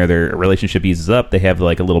up from there. Their relationship eases up. They have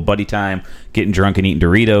like a little buddy time, getting drunk and eating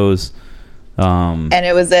Doritos. And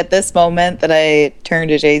it was at this moment that I turned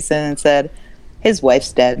to Jason and said, "His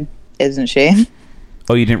wife's dead, isn't she?"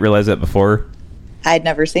 Oh, you didn't realize that before? I'd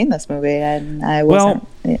never seen this movie, and I wasn't.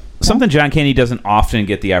 Well, something John Candy doesn't often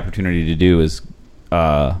get the opportunity to do is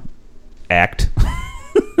act.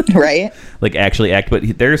 Right? Like actually act, but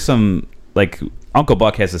there's some, like, Uncle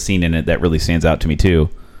Buck has a scene in it that really stands out to me too,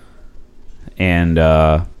 and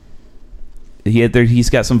he's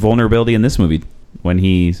got some vulnerability in this movie when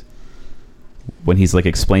he's like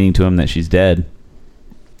explaining to him that she's dead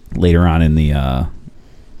later on in the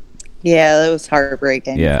yeah, that was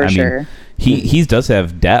heartbreaking. Yeah, for I mean, sure. He does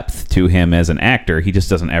have depth to him as an actor. He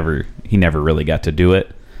just he never really got to do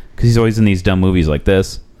it because he's always in these dumb movies like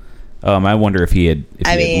this. I wonder if he had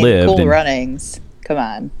lived. Cool Runnings. Come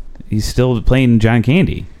on. He's still playing John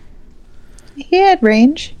Candy. He had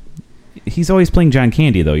range. He's always playing John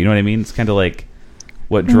Candy, though. You know what I mean? It's kind of like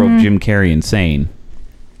what drove Jim Carrey insane.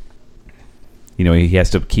 You know, he has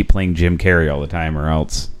to keep playing Jim Carrey all the time, or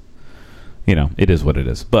else, you know, it is what it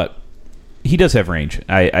is. But he does have range.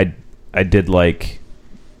 I did like.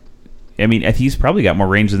 I mean, he's probably got more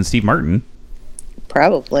range than Steve Martin.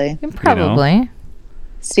 Probably. Probably. You know?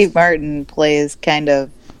 Steve Martin plays kind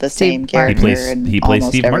of the same character he plays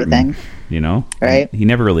Steve everything. Martin, you know? Right. And he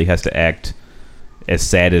never really has to act as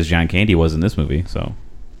sad as John Candy was in this movie, so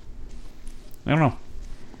I don't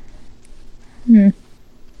know.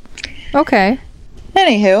 Okay.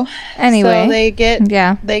 Anyway, so they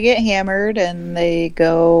get hammered and they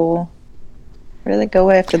go. Where do they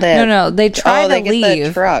go after that? No, they try to leave. Get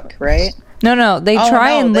the truck, right? No, they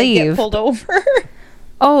try and leave. They get pulled over.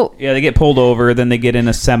 Oh. Yeah, they get pulled over, then they get in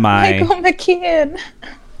a semi. Michael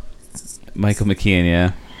McKean,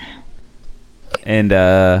 yeah. And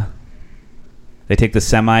they take the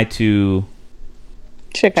semi to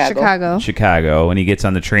Chicago, and he gets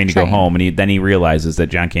on the train to go home, and then he realizes that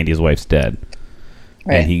John Candy's wife's dead.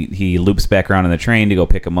 Right. And he loops back around on the train to go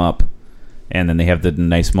pick him up, and then they have the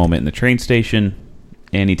nice moment in the train station,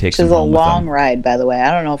 and he takes him home. Which is a long ride, by the way.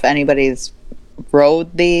 I don't know if anybody's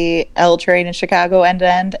rode the L train in Chicago end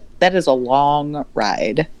to end. That is a long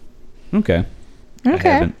ride. Okay.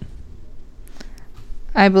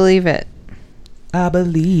 I believe it. I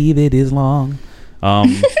believe it is long.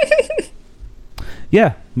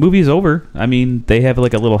 Yeah, movie's over. I mean, they have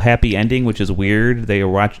like a little happy ending, which is weird.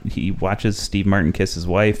 He watches Steve Martin kiss his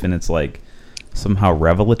wife, and it's like somehow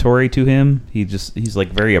revelatory to him. He's like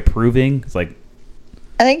very approving. It's like,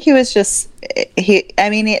 I think he was just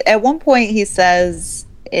at one point he says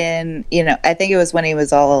I think it was when he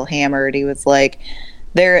was all hammered, he was like,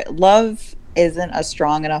 love isn't a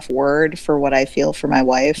strong enough word for what I feel for my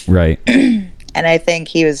wife. Right. And I think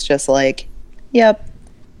he was just like, yep,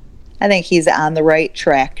 I think he's on the right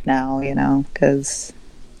track now, because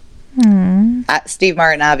Steve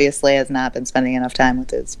Martin obviously has not been spending enough time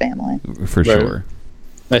with his family. For sure.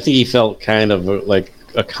 I think he felt kind of like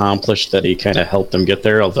accomplished that he kind of helped them get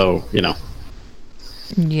there, although,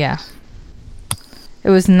 Yeah. It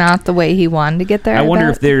was not the way he wanted to get there. I wonder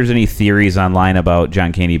if there's any theories online about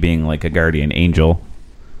John Candy being like a guardian angel.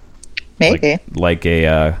 Maybe. Like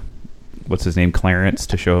a, what's his name? Clarence,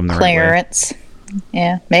 to show him the right way. Clarence.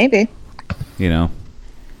 Yeah, maybe.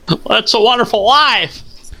 That's a wonderful life.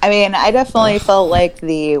 I mean, I definitely felt like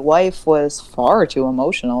the wife was far too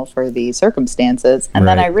emotional for the circumstances. And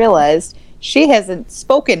then Right. I realized she hasn't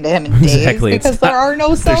spoken to him in days Exactly. because there are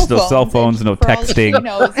no cell phones. There's no cell phones, no For all that she texting.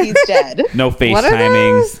 knows, he's dead. No What are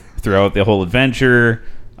FaceTiming those? throughout the whole adventure.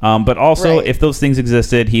 But also, Right. if those things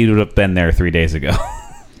existed, he would have been there 3 days ago.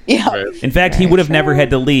 Yeah. Right. In fact, he would have never had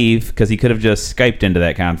to leave because he could have just Skyped into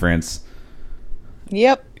that conference.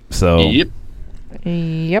 Yep. So, Yep.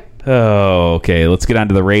 Yep. oh, okay, let's get on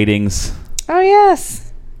to the ratings. Oh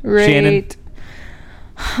yes. Shannon?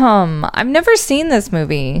 Right. I've never seen this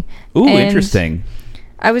movie. Ooh, And interesting.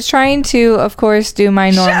 I was trying to, of course, do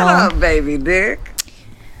my Shut normal up, baby dick.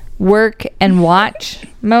 work and watch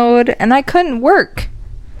mode, and I couldn't work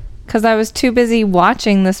because I was too busy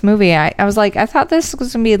watching this movie. I was like, I thought this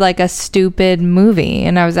was going to be like a stupid movie,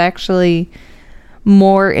 and I was actually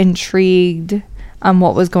more intrigued on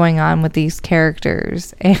what was going on with these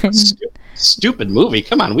characters. And Stupid movie.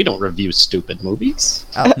 Come on, we don't review stupid movies.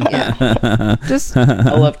 oh, yeah. Just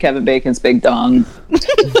I love Kevin Bacon's big dong.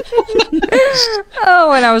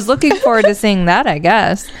 oh, and I was looking forward to seeing that, I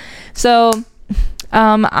guess. So,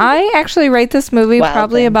 I actually rate this movie Wild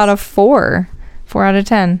probably things. about a 4 out of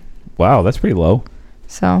 10. Wow, that's pretty low.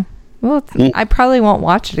 So, well, I probably won't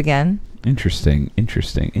watch it again. Interesting.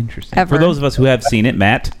 Ever. For those of us who have seen it,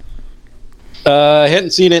 Matt, I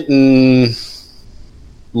hadn't seen it in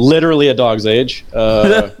literally a dog's age.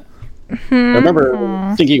 I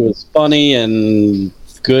remember thinking it was funny and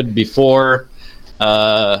good before.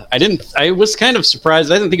 I was kind of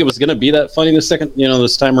surprised. I didn't think it was going to be that funny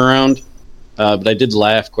this time around. But I did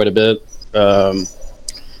laugh quite a bit.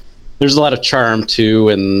 There's a lot of charm too,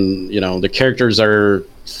 and the characters are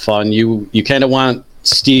fun. You kind of want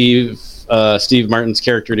Steve Martin's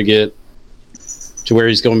character to get to where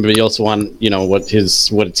he's going, but you also want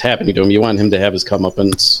what's happening to him. You want him to have his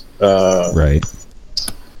comeuppance, right?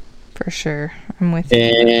 For sure. I'm with you.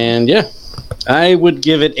 And yeah, I would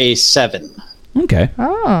give it a 7. Okay,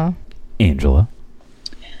 Oh. Angela.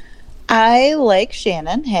 I, like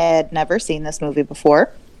Shannon, had never seen this movie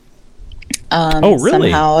before. Oh,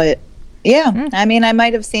 really? Somehow yeah. I mean, I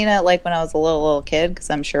might have seen it like when I was a little kid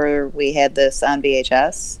because I'm sure we had this on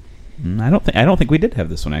VHS. I don't think we did have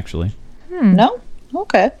this one actually. No?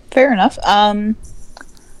 Okay, fair enough.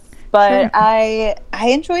 But I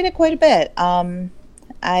enjoyed it quite a bit.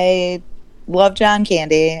 I love John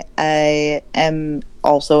Candy. I am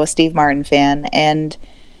also a Steve Martin fan, and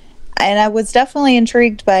I was definitely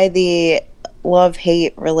intrigued by the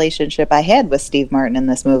love-hate relationship I had with Steve Martin in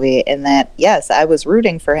this movie, in that, yes, I was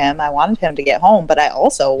rooting for him. I wanted him to get home, but I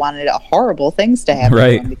also wanted horrible things to happen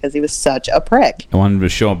to him because he was such a prick. I wanted to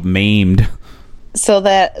show up maimed. So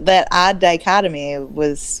that odd dichotomy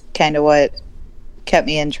was kind of what kept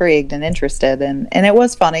me intrigued and interested, and it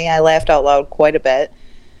was funny. I laughed out loud quite a bit.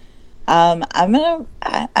 I'm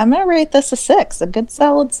gonna rate this a 6, a good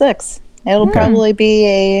solid 6. It'll probably be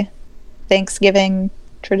a Thanksgiving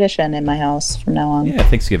tradition in my house from now on. Yeah,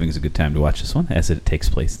 Thanksgiving is a good time to watch this one, as it takes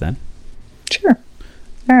place then. Sure.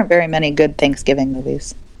 There aren't very many good Thanksgiving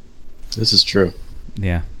movies. This is true.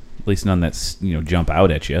 Yeah, at least none that's jump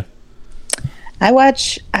out at you. I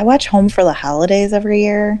watch Home for the Holidays every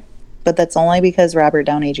year, but that's only because Robert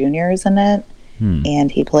Downey Jr. is in it,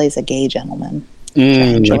 and he plays a gay gentleman.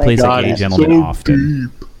 He plays a God, gay it's gentleman so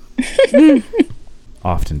often.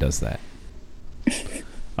 Often does that.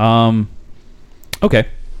 Okay,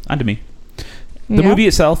 on to me. The movie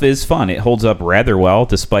itself is fun. It holds up rather well,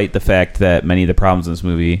 despite the fact that many of the problems in this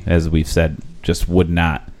movie, as we've said, just would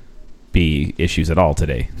not be issues at all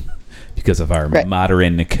today because of our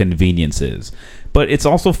modern conveniences. But it's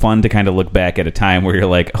also fun to kind of look back at a time where you're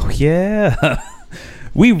like, oh yeah,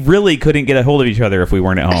 we really couldn't get a hold of each other if we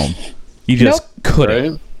weren't at home. You just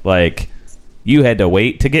couldn't. Right. Like, you had to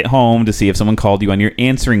wait to get home to see if someone called you on your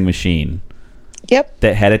answering machine. Yep.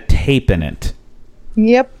 That had a tape in it.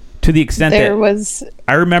 Yep. To the extent There that was.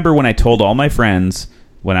 I remember when I told all my friends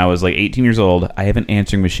when I was like 18 years old, I have an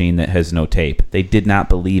answering machine that has no tape. They did not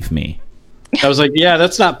believe me. I was like, yeah,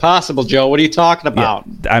 that's not possible, Joe. What are you talking about?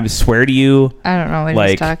 Yeah, I swear to you, I don't know what like,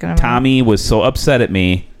 he's talking about. Tommy was so upset at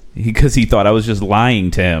me because he thought I was just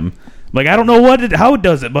lying to him. Like, I don't know how it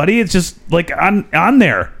does it, buddy. It's just like on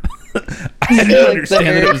there. I didn't Like understand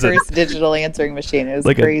the that it very was first digital answering machine. It was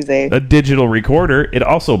like crazy. a digital recorder. It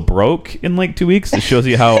also broke in like 2 weeks. It shows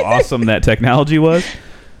you how awesome that technology was.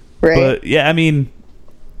 Right. But yeah, I mean,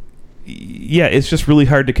 yeah, it's just really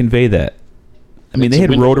hard to convey that. I mean, It's they a had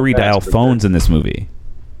window rotary dial faster. phones in this movie.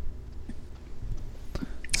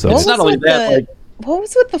 So It's not only that, like, What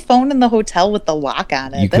was with the phone in the hotel with the lock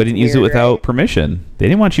on it? You couldn't use it weird, without right? permission. They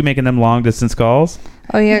didn't want you making them long distance calls,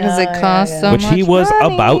 Oh yeah, because it costs so much. which he was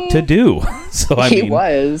money. about to do. So I He mean,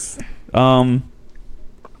 was.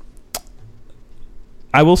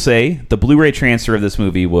 I will say the Blu-ray transfer of this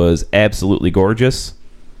movie was absolutely gorgeous.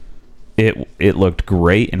 It looked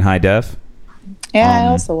great in high def. Yeah, I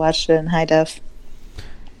also watched it in high def.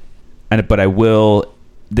 But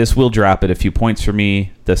this will drop it a few points for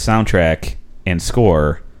me. The soundtrack and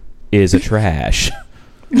score is a trash.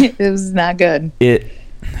 It was not good.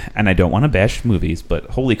 And I don't want to bash movies, but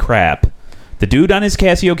holy crap. The dude on his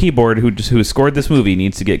Casio keyboard who scored this movie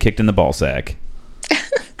needs to get kicked in the ballsack.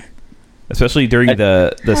 Especially during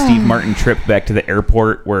the Steve Martin trip back to the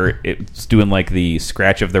airport where it's doing like the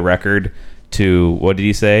scratch of the record to, what did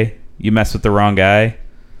he say? You messed with the wrong guy?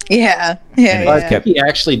 Yeah. I think he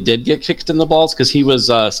actually did get kicked in the balls because he was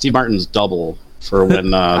Steve Martin's double for when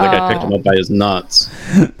the guy picked him up by his nuts.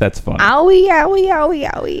 That's funny. Owie, owie, owie,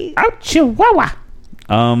 owie. Ouch, chihuahua.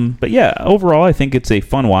 But yeah, overall, I think it's a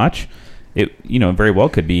fun watch. It very well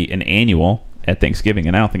could be an annual at Thanksgiving,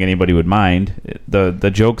 and I don't think anybody would mind. The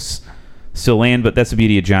jokes still land, but that's the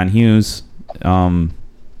beauty of John Hughes.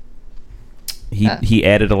 He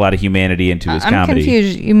added a lot of humanity into his comedy. I'm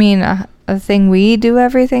confused. You mean a thing we do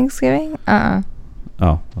every Thanksgiving?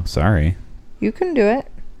 Oh, sorry. You can do it.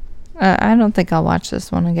 I don't think I'll watch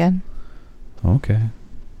this one again. Okay.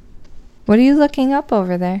 What are you looking up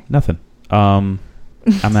over there? Nothing. I'm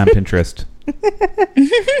on Pinterest.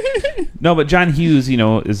 No, but John Hughes,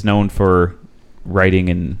 is known for writing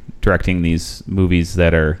and directing these movies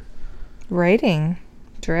that are Writing,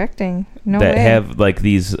 directing, no that way. have like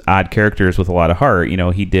these odd characters with a lot of heart.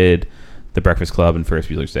 He did The Breakfast Club and Ferris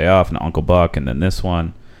Bueller's Day Off and Uncle Buck, and then this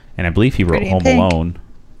one, and I believe he wrote Pretty in Home Pink. Alone,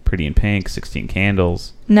 Pretty in Pink, 16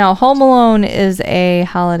 Candles, No, Home Alone is a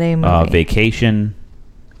holiday movie. Vacation.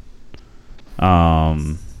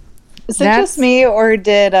 Is it just me, or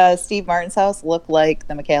did Steve Martin's house look like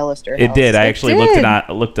the McAllister house? It did. I actually did.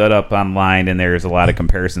 looked it up online, and there's a lot of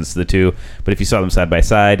comparisons to the two. But if you saw them side by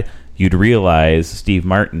side, you'd realize Steve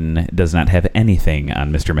Martin does not have anything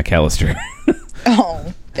on Mr. McAllister.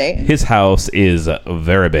 Oh, dang. His house is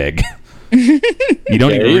very big. You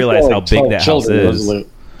don't even realize how big that house is.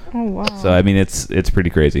 Oh wow. So I mean, it's pretty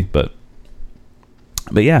crazy, but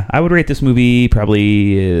yeah, I would rate this movie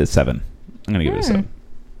probably 7. I'm gonna give it a 7.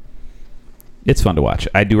 It's fun to watch.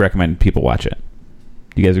 I do recommend people watch it.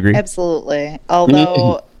 You guys agree? Absolutely.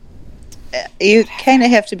 Although you kind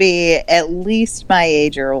of have to be at least my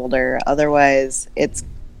age or older, otherwise it's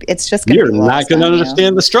just going to You're be not lost going to on you.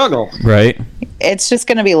 understand the struggle. Right. It's just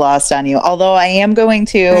going to be lost on you. Although I am going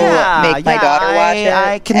to make my daughter watch it.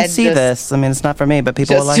 I can and see just- this. I mean, it's not for me, but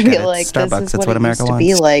people will just like to be it. like, It's Starbucks. this is It's what what it America used to wants.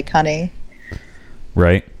 be like, honey.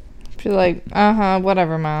 Right. Be like,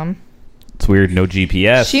 whatever, mom. It's weird. No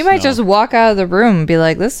GPS. She might just walk out of the room and be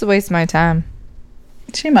like, this is a waste of my time.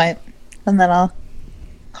 She might. And then I'll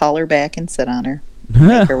call her back and sit on her.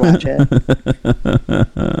 Make her watch it.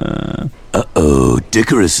 Uh-oh,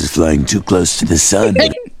 Dickarus is flying too close to the sun. Hey,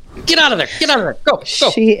 get out of there. Get out of there. Go.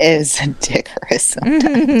 She is a dickerous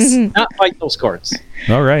sometimes. Not fight those courts.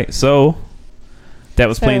 All right. So that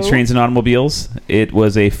was Planes, Trains, and Automobiles. It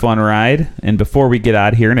was a fun ride. And before we get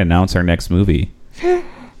out here and announce our next movie,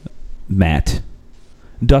 Matt,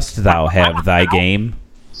 dost thou have thy game?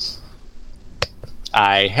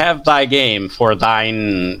 I have thy game for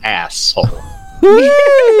thine asshole.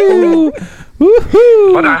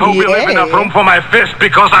 But I hope you leave enough room for my fist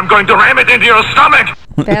because I'm going to ram it into your stomach.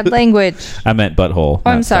 Bad language. I meant butthole.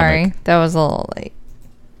 I'm not sorry. stomach. That was a little late.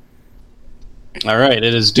 All right,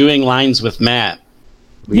 it is doing lines with Matt.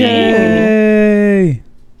 Yay!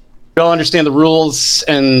 We all understand the rules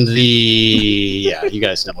and yeah, you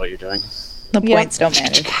guys know what you're doing. The points don't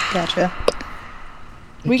matter. Gotcha.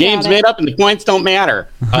 The game's made up and the points don't matter.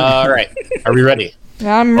 All right, are we ready?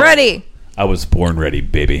 I'm ready. I was born ready,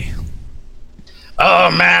 baby. Oh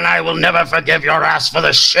man, I will never forgive your ass for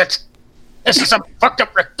this shit. This is some fucked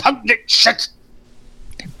up repugnant shit.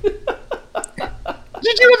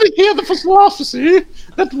 Did you ever hear the philosophy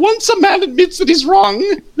that once a man admits that he's wrong,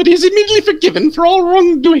 that he's immediately forgiven for all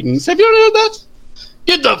wrongdoings? Have you ever heard that?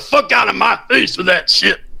 Get the fuck out of my face with that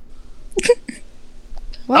shit.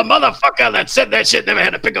 A motherfucker that said that shit never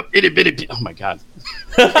had to pick up itty bitty. Oh my god.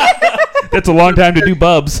 That's a long time to do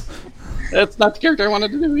bubs. That's not the character I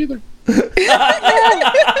wanted to do either.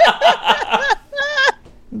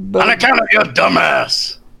 On account of your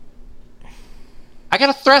dumbass. I got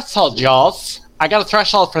a threshold, Jaws. I got a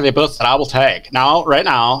threshold for the boots that I will take. Now, right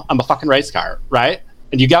now, I'm a fucking race car, right?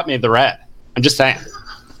 And you got me the red. I'm just saying.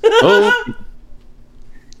 Oh.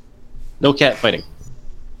 No cat fighting.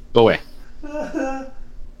 Go away.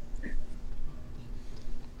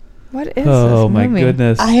 What is Oh this my movie?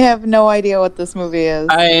 goodness. I have no idea what this movie is.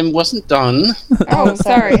 I wasn't done. Oh,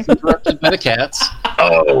 sorry. Interrupted by the cats.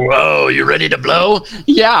 Oh, you ready to blow?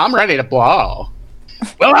 Yeah, I'm ready to blow.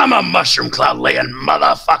 Well, I'm a mushroom cloud laying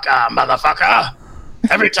motherfucker.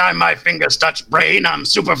 Every time my fingers touch brain, I'm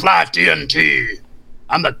Superfly TNT.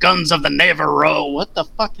 I'm the guns of the Navarro. What the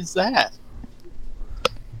fuck is that?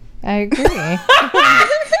 I agree.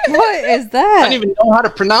 What is I that? don't even know how to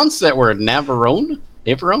pronounce that word. Navarone?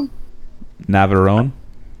 Navarone? Navarone.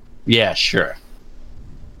 Yeah, sure.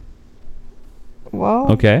 Whoa.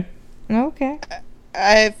 Okay. Okay.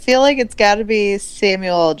 I feel like it's got to be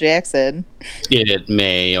Samuel L. Jackson, It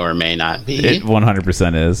may or may not be. It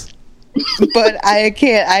 100% is. but I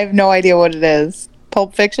can't. I have no idea what it is.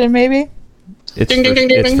 Pulp Fiction, maybe. It's, Ding, for, ding,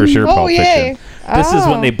 ding, it's ding. for sure Oh, Pulp yay. Fiction. This is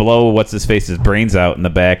when they blow what's-his-face's brains out in the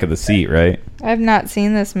back of the seat, right? I've not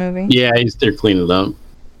seen this movie. Yeah, they're cleaning it up.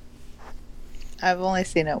 I've only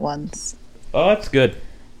seen it once. Oh, that's good.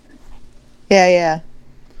 Yeah.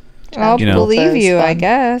 I'll You know. believe you, I Fun.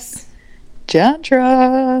 guess.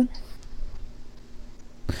 Jantra.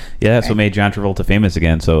 Yeah, that's what made John Travolta famous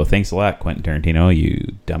again, so thanks a lot, Quentin Tarantino,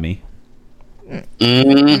 you dummy.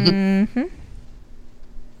 Mm-hmm.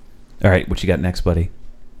 All right, what you got next, buddy?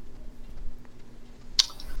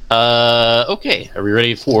 Okay. Are we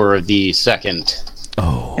ready for the second?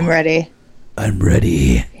 Oh, I'm ready. I'm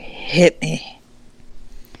ready. Hit me.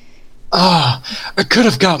 I could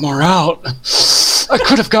have got more out. I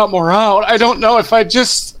could have got more out. I don't know if I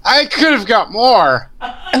could have got more.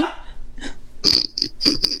 I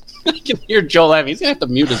can hear Joel laughing. He's going to have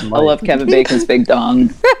to mute his mic. I love Kevin Bacon's big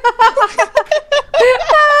dong.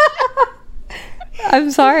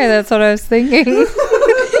 I'm sorry, that's what I was thinking.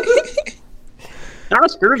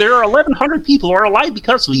 Oscar, there are 1,100 people who are alive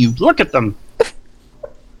because of you. Look at them.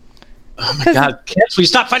 Oh my god. Cats, will you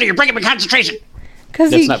stop fighting? You're breaking my concentration.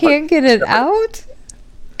 Because That's he not can't get it out?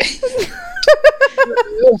 If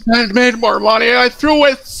I had made more money. I threw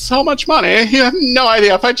away so much money. You have no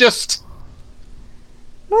idea. If I just...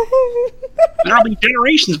 There'll be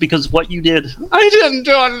generations because of what you did. I didn't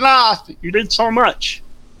do enough. You did so much.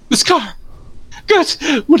 This car. Good.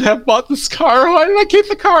 Would have bought this car. Why did I keep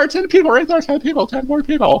the car? 10 people right there. 10 people. 10 more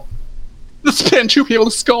people. The spin. 2 people.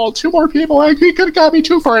 The skull. 2 more people. He could have got me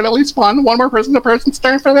 2 for it. At least 1. 1 more person. The person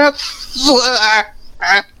staring for that.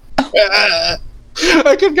 I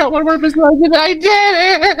could have got 1 more person. I did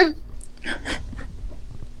it.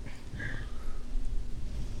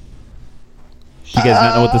 You guys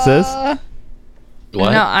not know what this is?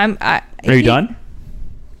 What? No, Are you done?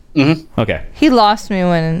 Mm-hmm. Okay. He lost me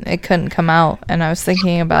when it couldn't come out, and I was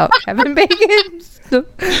thinking about Kevin Bacon.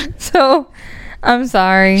 So, I'm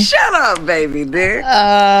sorry. Shut up, baby dear.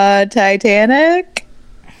 Titanic.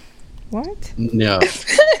 What? No.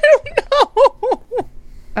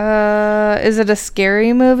 Is it a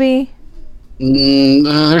scary movie?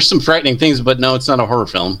 There's some frightening things, but no, it's not a horror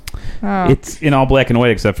film. Oh. It's in all black and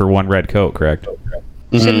white except for one red coat, correct?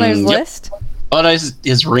 Schindler's Yep. List? Oh, no,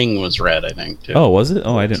 his ring was red, I think, too. Oh, was it?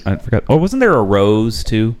 Oh, I forgot. Oh, wasn't there a rose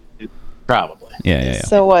too? Probably. Yeah.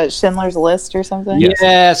 So what? Schindler's List or something? Yes.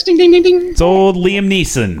 Yes. Ding, ding, ding, ding. It's old Liam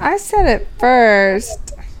Neeson. I said it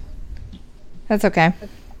first. That's okay.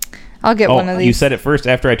 I'll get one of these. You said it first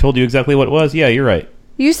after I told you exactly what it was? Yeah, you're right.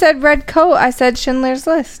 You said red coat. I said Schindler's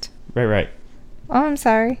List. Right. Oh, I'm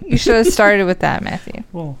sorry. You should have started with that, Matthew.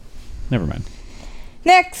 Well, never mind.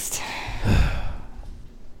 Next.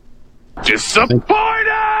 Disappointed!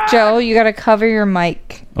 Joe, you got to cover your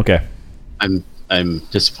mic. Okay. I'm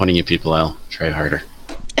disappointing you people. I'll try harder.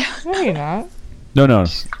 No, you're not. No.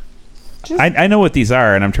 I know what these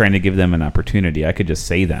are, and I'm trying to give them an opportunity. I could just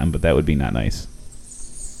say them, but that would be not nice.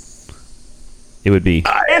 It would be...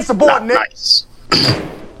 Insubordinate Nice.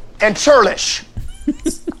 and churlish.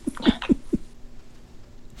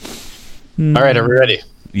 All right, are we ready?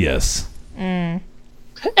 Yes.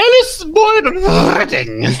 Alice Boyd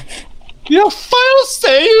Redding. Your final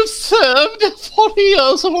say you've served 40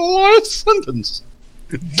 years of a life sentence.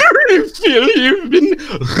 Do you feel you've been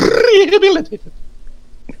rehabilitated?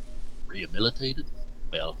 Rehabilitated?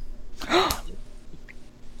 Well,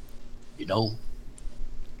 you know,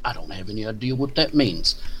 I don't have any idea what that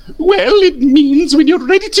means. Well, it means when you're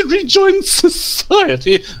ready to rejoin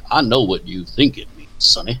society. I know what you think it means,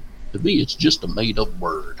 Sonny. To me, it's just a made-up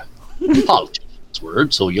word. Politics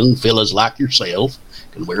word, so young fellas like yourself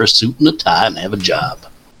can wear a suit and a tie and have a job.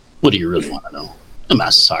 What do you really want to know? Am I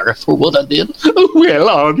sorry for what I did? Well,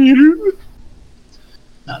 are you?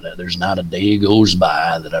 Now, there's not a day goes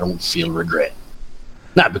by that I don't feel regret.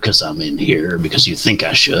 Not because I'm in here, or because you think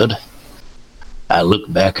I should. I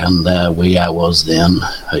look back on the way I was then,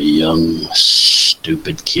 a young,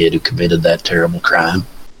 stupid kid who committed that terrible crime.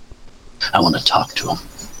 I want to talk to him.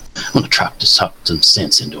 I want to try to talk some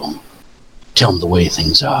sense into him. Tell him the way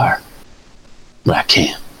things are. But I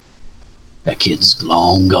can't. That kid's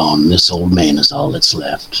long gone, and this old man is all that's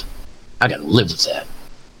left. I gotta live with that.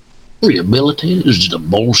 Rehabilitated is just a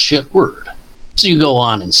bullshit word. So you go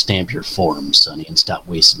on and stamp your form, Sonny, and stop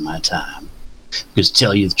wasting my time. Because to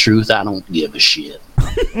tell you the truth, I don't give a shit.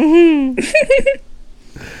 I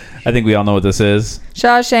think we all know what this is.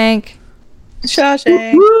 Shawshank.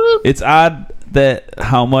 It's odd that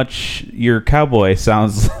how much your cowboy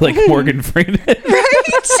sounds like Morgan Freeman.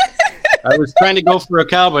 Right? I was trying to go for a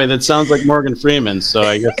cowboy that sounds like Morgan Freeman, so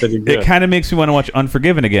I guess I did good. It kind of makes me want to watch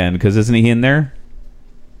Unforgiven again, because isn't he in there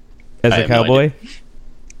as a cowboy?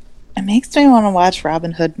 It makes me want to watch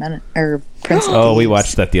Robin Hood or Prince of Oh, we Thieves.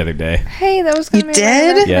 watched that the other day. Hey, that was going to be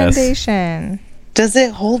my recommendation. Does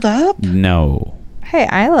it hold up? No. Hey,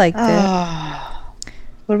 I liked it.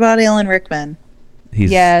 What about Alan Rickman?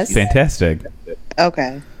 He's fantastic.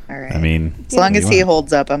 Okay. All right. I mean, as long as he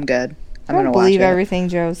holds up, I'm good. I'm I going to don't watch believe it. everything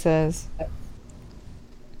Joe says.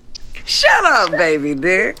 Shut up, baby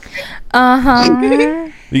dick. Uh-huh.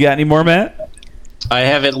 You got any more, Matt? I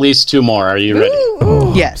have at least 2 more. Are you ready?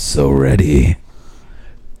 Oh, yes. So ready.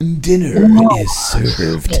 Dinner is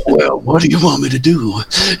served. Well, what do you want me to do?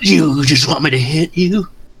 You just want me to hit you?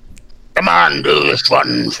 Come on, do this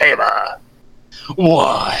one favor.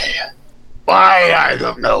 Why? Why? I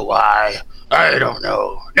don't know why. I don't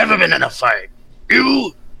know. Never been in a fight.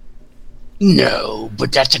 You? No,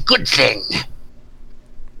 but that's a good thing.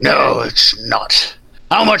 No, it's not.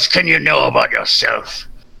 How much can you know about yourself?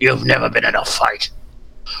 You've never been in a fight.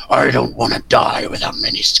 I don't want to die without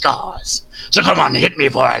many scars. So come on, hit me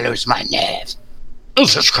before I lose my nerve.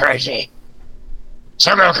 This is crazy.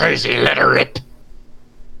 So go crazy, let her rip.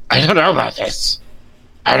 I don't know about this.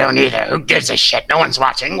 I don't either. Who gives a shit? No one's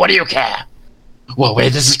watching. What do you care? Well,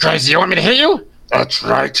 wait, this is crazy. You want me to hit you? That's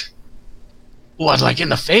right. What, like in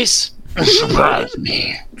the face? Surprise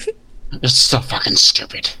me. It's so fucking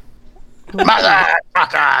stupid.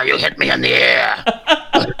 Motherfucker, you hit me in the air.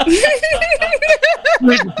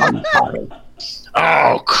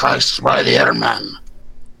 Oh, Christ, why the other man?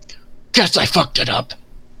 Guess I fucked it up.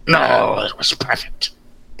 No, it was perfect.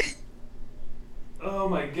 Oh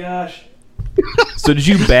my gosh. So did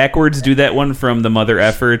you backwards do that one from the mother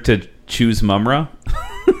effer to choose Mumra?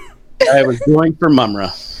 I was going for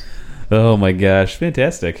Mumra. Oh my gosh,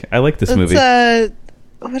 fantastic. I like this movie.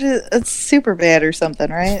 It's Super Bad or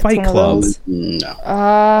something, right? Fight It's one of Club. those. No.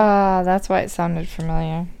 That's why it sounded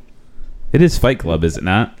familiar. It is Fight Club, is it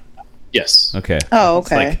not? Yes. Okay. Oh,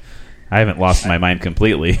 It's okay. like, I haven't lost my mind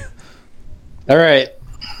completely. All right.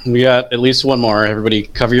 We got at least 1 more. Everybody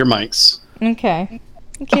cover your mics. Okay.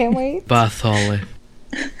 I can't wait. Bath Holly.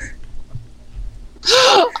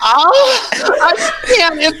 Oh, I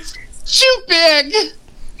can't. It's too big.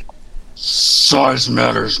 Size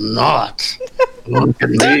matters not. Look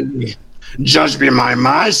at me. Judge me by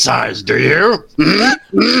my size, do you?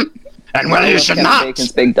 And well, you should not.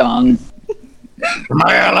 Bacon's big dong.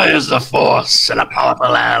 My ally is the Force, and a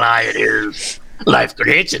powerful ally it is. Life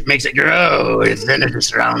creates it, makes it grow. Then it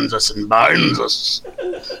surrounds us and binds us.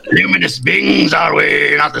 Luminous beings are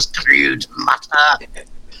we, not this crude matter.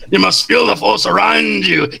 You must feel the Force around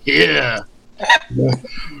you, here.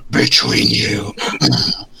 Between you.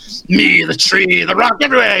 Me, the tree, the rock,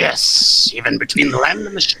 everywhere, yes. Even between the land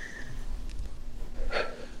and the ship.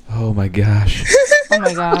 Oh my gosh. Oh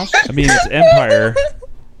my gosh. I mean, it's Empire.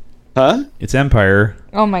 Huh? It's Empire.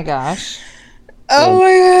 Oh my gosh. Oh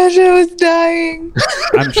my gosh, I was dying.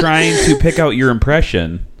 I'm trying to pick out your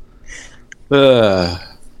impression. Oh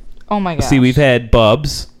my gosh. See, we've had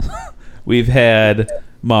Bubs. We've had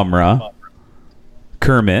Mumra.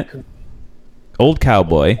 Kermit. Old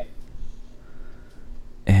Cowboy.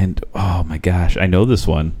 And, oh my gosh, I know this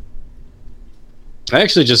one. I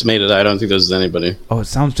actually just made it. I don't think there's anybody. Oh, it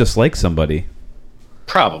sounds just like somebody.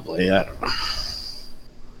 Probably. I don't know.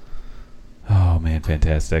 Oh, man,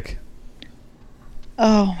 fantastic.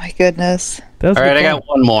 Oh my goodness. All right, I got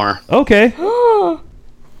 1 more. Okay.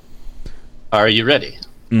 Are you ready?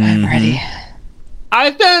 I'm ready.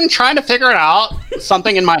 I've been trying to figure it out,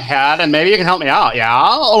 something in my head, and maybe you can help me out,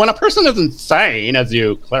 yeah? When a person is insane, as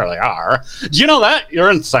you clearly are, do you know that you're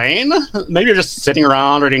insane? Maybe you're just sitting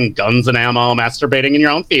around reading Guns and Ammo, masturbating in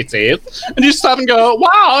your own feces, and you stop and go,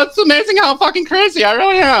 wow, it's amazing how fucking crazy I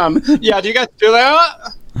really am. Yeah, do you guys do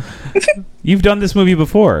that? You've done this movie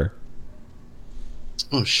before.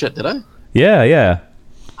 Oh, shit, did I? Yeah. Yeah.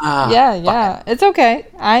 It's okay.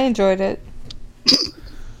 I enjoyed it.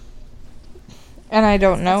 And I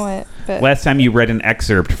don't know it. But Last time you read an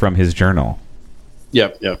excerpt from his journal.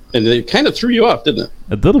 Yep. And it kind of threw you off, didn't it?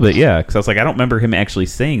 A little bit, yeah. Because I was like, I don't remember him actually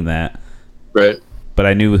saying that. Right. But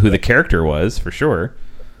I knew who the character was, for sure.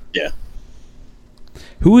 Yeah.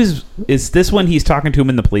 Who is this when he's talking to him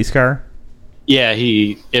in the police car? Yeah,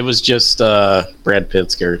 it was just Brad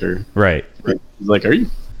Pitt's character. Right. He's like, are you?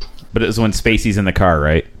 But it was when Spacey's in the car,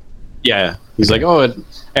 right? Yeah. He's like, oh,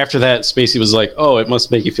 after that, Spacey was like, oh, it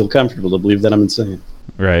must make you feel comfortable to believe that I'm insane.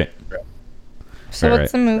 Right. So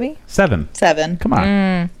what's the movie? 7. Come on.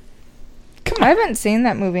 I haven't seen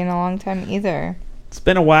that movie in a long time either. It's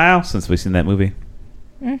been a while since we've seen that movie.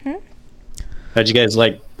 Mm-hmm. How'd you guys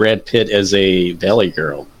like Brad Pitt as a Valley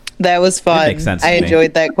Girl? That was fun. makes sense I to me.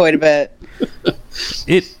 enjoyed that quite a bit.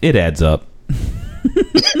 It adds up.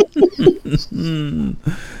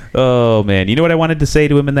 Oh, man. You know what I wanted to say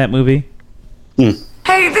to him in that movie?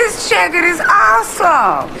 Hey, this jacket is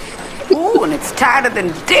awesome. Ooh, and it's tighter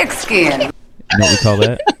than dick skin. You know what we call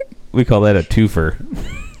that? We call that a twofer.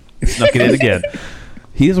 Snuck it in again.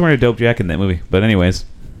 He is wearing a dope jacket in that movie. But anyways.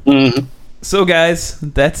 So, guys,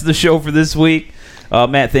 that's the show for this week.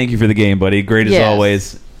 Matt, thank you for the game, buddy. Great as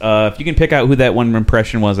always. If you can pick out who that one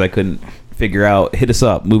impression was I couldn't figure out, hit us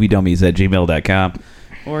up, moviedummies@gmail.com.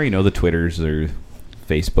 Or, the Twitters or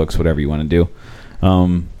Facebooks, whatever you want to do.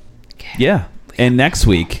 Yeah. And next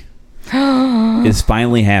week is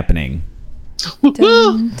finally happening.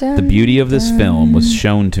 The beauty of this film was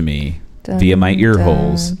shown to me via my ear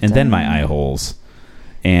holes and then my eye holes.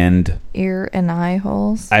 And ear and eye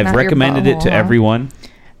holes. I've recommended it to everyone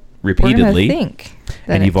repeatedly.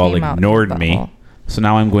 And you've all ignored me. So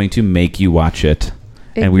now I'm going to make you watch it.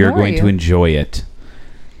 And we are going to enjoy it.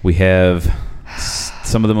 We have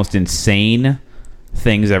some of the most insane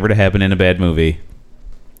things ever to happen in a bad movie.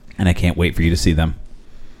 And I can't wait for you to see them.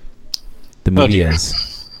 The movie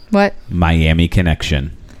is what? Miami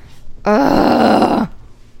Connection.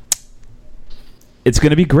 It's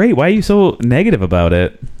going to be great. Why are you so negative about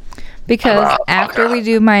it? Because after we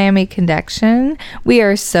do Miami Connection, we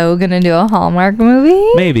are so going to do a Hallmark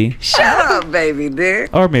movie. Maybe. Shut up, baby dick.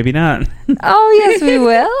 Or maybe not. Oh, yes, we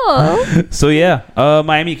will. So, yeah.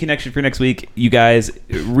 Miami Connection for next week. You guys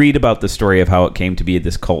read about the story of how it came to be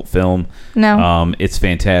this cult film. No. It's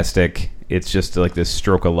fantastic. It's just like this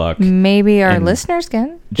stroke of luck. Maybe our listeners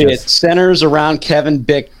can. It centers around Kevin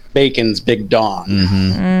Bacon's Big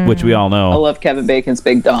Dong. Which we all know. I love Kevin Bacon's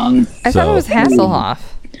Big Dong. I thought it was Hasselhoff.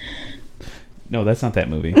 No, that's not that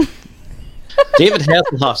movie. David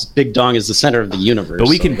Hasselhoff's Big Dong is the center of the universe. But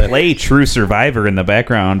we can play True Survivor in the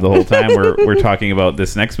background the whole time we're talking about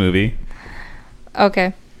this next movie.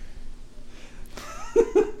 Okay.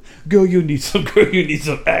 Girl, you need some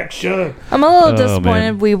action. I'm a little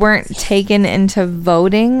disappointed we weren't taken into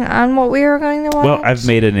voting on what we were going to watch. Well, I've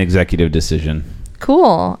made an executive decision.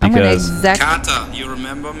 Cool. I'm going to Carter, you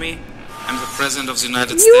remember me? I'm the president of the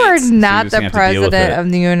United States. You are not the president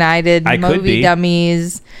of the United Movie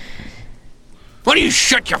Dummies. Why don't you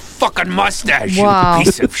shut your fucking mustache, Wow. you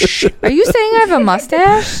piece of shit? Are you saying I have a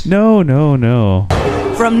mustache? No.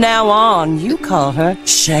 From now on, you call her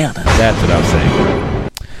Shannon. That's what I'm saying.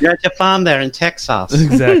 You're at your farm there in Texas.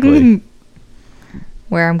 Exactly.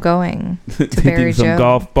 Where I'm going. To bury Hitting some Joe.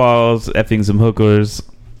 golf balls, effing some hookers.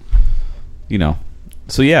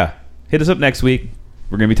 So, yeah. Hit us up next week.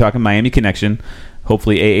 We're going to be talking Miami Connection.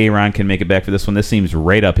 Hopefully AA Ron can make it back for this one. This seems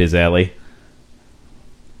right up his alley.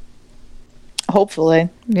 Hopefully.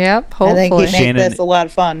 Yep, I hopefully. think he'd make this a lot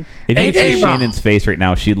of fun. If you see Shannon's face right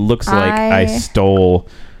now, she looks like I stole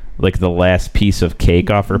like the last piece of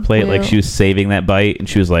cake off her plate. Like she was saving that bite, and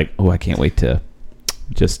she was like, "Oh, I can't wait to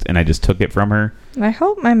and I just took it from her." I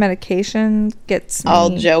hope my medication gets me. All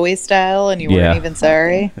Joey style, and you weren't even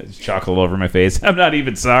sorry. It's chocolate all over my face. I'm not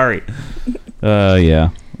even sorry.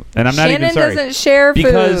 Yeah. And I'm not Shannon even sorry. doesn't share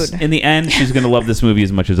because food. in the end, she's going to love this movie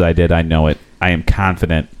as much as I did. I know it. I am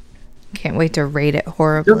confident. Can't wait to rate it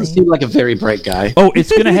horribly. Doesn't seem like a very bright guy. Oh,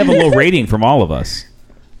 it's going to have a low rating from all of us.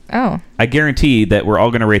 Oh. I guarantee that we're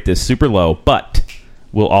all going to rate this super low, but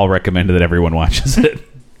we'll all recommend that everyone watches it.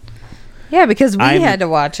 Yeah, because we had to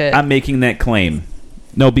watch it. I'm making that claim.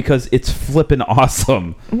 No, because it's flippin'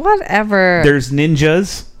 awesome. Whatever. There's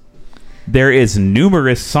ninjas. There is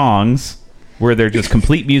numerous songs where they're just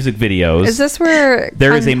complete music videos. Is this where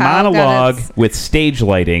there is a Kung Pao got monologue its- with stage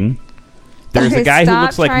lighting? There's a guy who Stop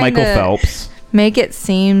looks like trying Michael to Phelps. Make it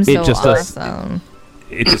seem so It just does. awesome.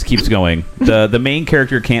 It just keeps going. The main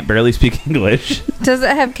character can't barely speak English. Does it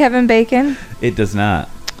have Kevin Bacon? It does not.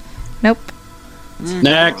 Nope.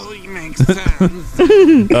 Next.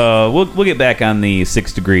 We'll get back on the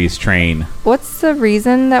 6 Degrees train What's the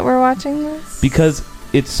reason that we're watching this? because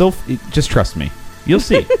it's so. Just trust me. You'll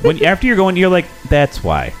see. After you're going, you're like, that's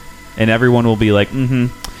why. And everyone will be like,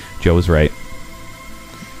 Joe was right.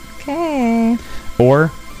 Okay.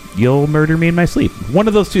 Or you'll murder me in my sleep. One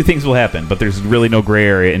of those two things will happen, but there's really no gray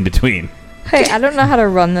area in between. Hey, I don't know how to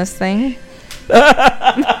run this thing.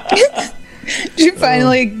 Did you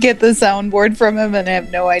finally get the soundboard from him and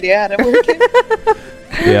have no idea how to work it?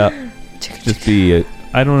 Yeah. Just be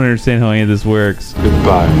I don't understand how any of this works.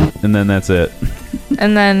 Goodbye. And then that's it.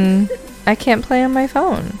 And then I can't play on my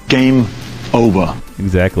phone. Game over.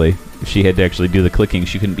 Exactly. If she had to actually do the clicking,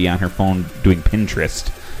 she couldn't be on her phone doing Pinterest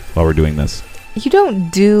while we're doing this. You don't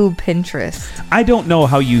do Pinterest. I don't know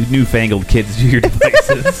how you newfangled kids do your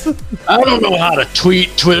devices. I don't know how to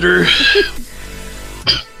tweet Twitter.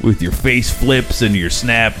 With your face flips and your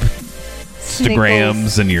Snap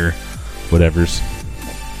Instagrams and your whatevers.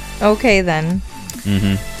 Okay, then.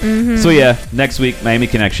 So yeah, next week, Miami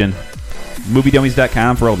Connection.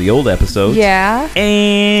 MovieDummies.com for all the old episodes. Yeah.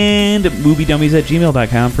 And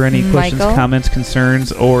MovieDummies@gmail.com for any questions, Michael? comments,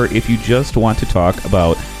 concerns, or if you just want to talk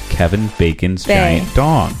about Kevin Bacon's giant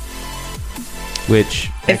dong. Which,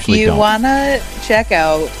 if you want to check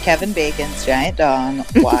out Kevin Bacon's giant dong,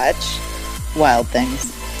 watch Wild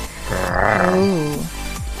Things. Ooh.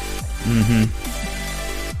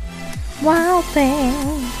 Wild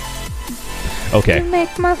Thing. Okay. You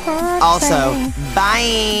make my heart Also, sing.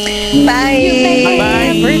 bye. Bye. You make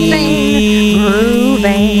everything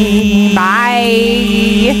groovy.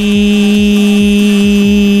 Bye.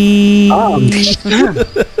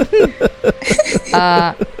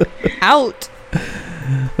 Out.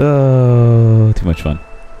 Oh, too much fun.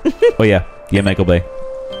 Oh yeah, Michael Bay.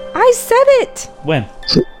 I said it. When?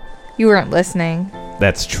 You weren't listening.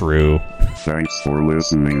 That's true. Thanks for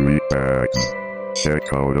listening, meatbags. Check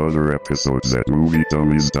out other episodes at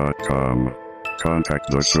moviedummies.com.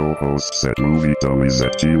 Contact the show hosts at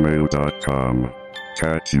moviedummies@gmail.com.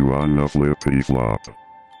 Catch you on the flippity flop.